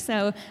Calvary.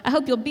 So I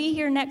hope you'll be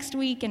here next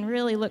week and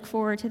really look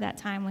forward to that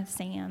time with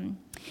Sam.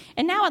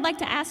 And now I'd like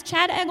to ask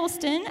Chad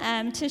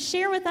Eggleston to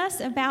share with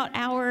us about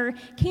our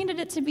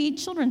candidate to be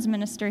children's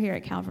minister here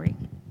at Calvary.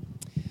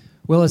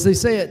 Well, as they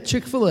say at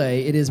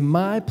Chick-fil-A, it is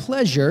my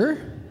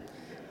pleasure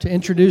to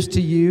introduce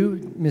to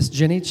you Miss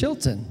Jenny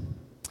Chilton.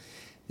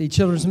 The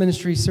Children's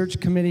Minister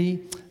Search Committee,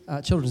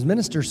 has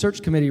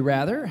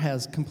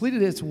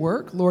completed its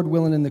work, Lord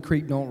willing and the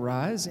creek don't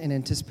rise, in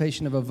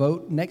anticipation of a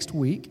vote next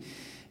week,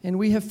 and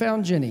we have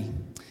found Jenny.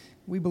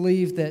 We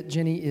believe that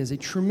Jenny is a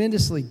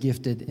tremendously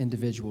gifted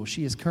individual.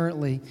 She is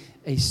currently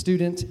a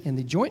student in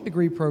the joint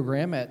degree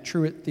program at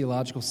Truett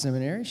Theological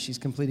Seminary. She's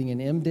completing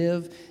an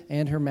MDiv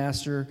and her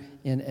Master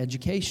in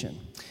Education.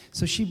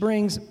 So she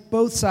brings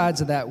both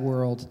sides of that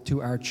world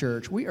to our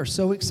church. We are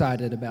so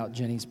excited about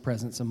Jenny's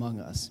presence among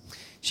us.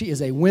 She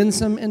is a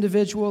winsome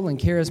individual and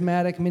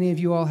charismatic. Many of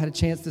you all had a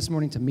chance this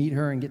morning to meet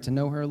her and get to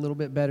know her a little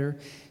bit better.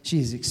 She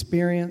is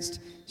experienced,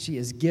 she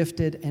is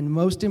gifted, and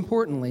most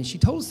importantly, she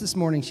told us this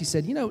morning, she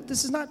said,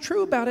 this is not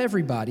true about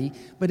everybody,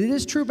 but it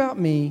is true about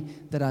me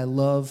that I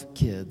love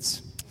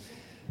kids.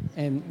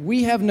 And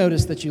we have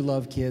noticed that you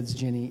love kids,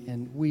 Jenny,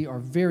 and we are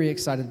very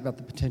excited about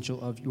the potential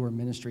of your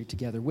ministry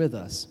together with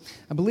us.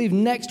 I believe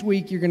next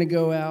week you're going to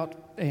go out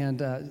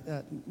and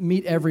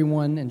meet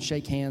everyone and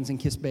shake hands and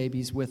kiss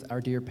babies with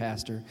our dear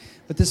pastor.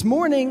 But this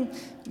morning,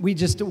 we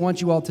just want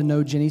you all to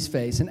know Jenny's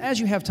face. And as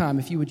you have time,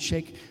 if you would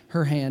shake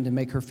her hand and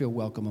make her feel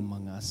welcome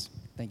among us.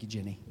 Thank you,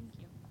 Jenny. Thank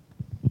you.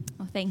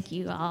 Well, thank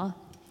you all.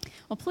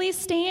 Well, please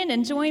stand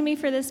and join me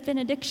for this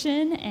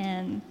benediction.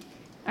 And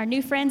our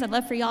new friends, I'd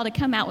love for y'all to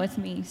come out with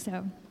me.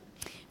 So,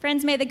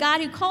 friends, may the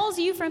God who calls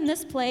you from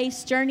this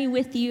place journey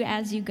with you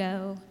as you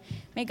go.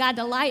 May God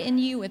delight in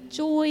you with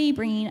joy,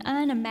 bringing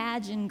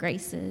unimagined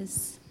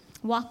graces.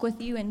 Walk with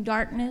you in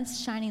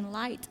darkness, shining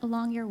light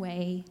along your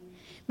way.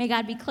 May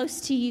God be close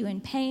to you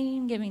in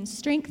pain, giving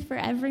strength for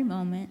every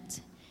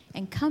moment,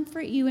 and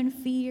comfort you in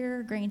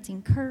fear,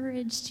 granting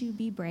courage to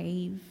be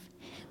brave.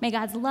 May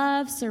God's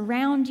love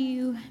surround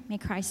you. May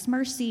Christ's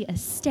mercy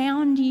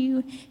astound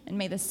you. And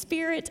may the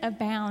Spirit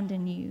abound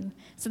in you,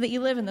 so that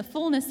you live in the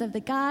fullness of the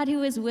God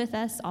who is with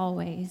us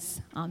always.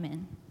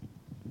 Amen.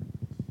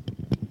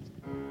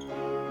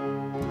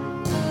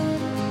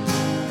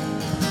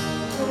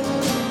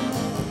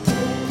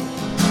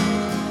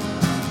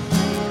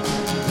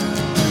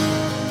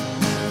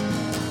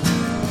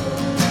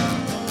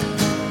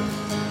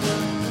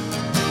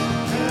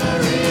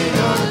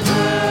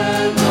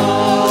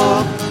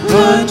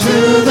 Run to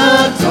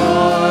the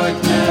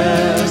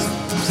darkness,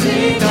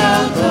 seek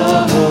out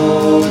the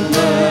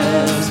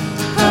hopeless,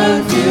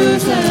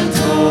 confused and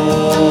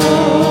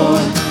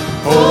torn.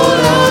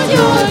 Hold out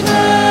your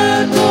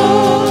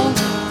candle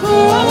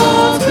for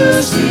all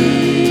to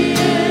see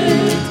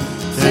it.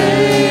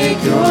 Take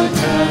your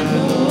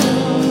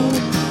candle,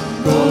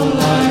 go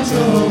light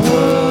the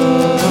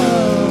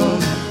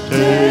world.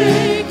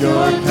 Take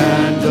your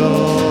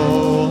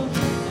candle,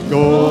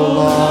 go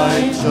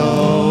light the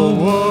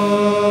world.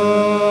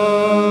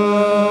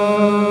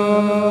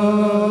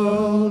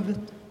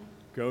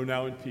 Go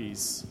now in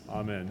peace.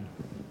 Amen.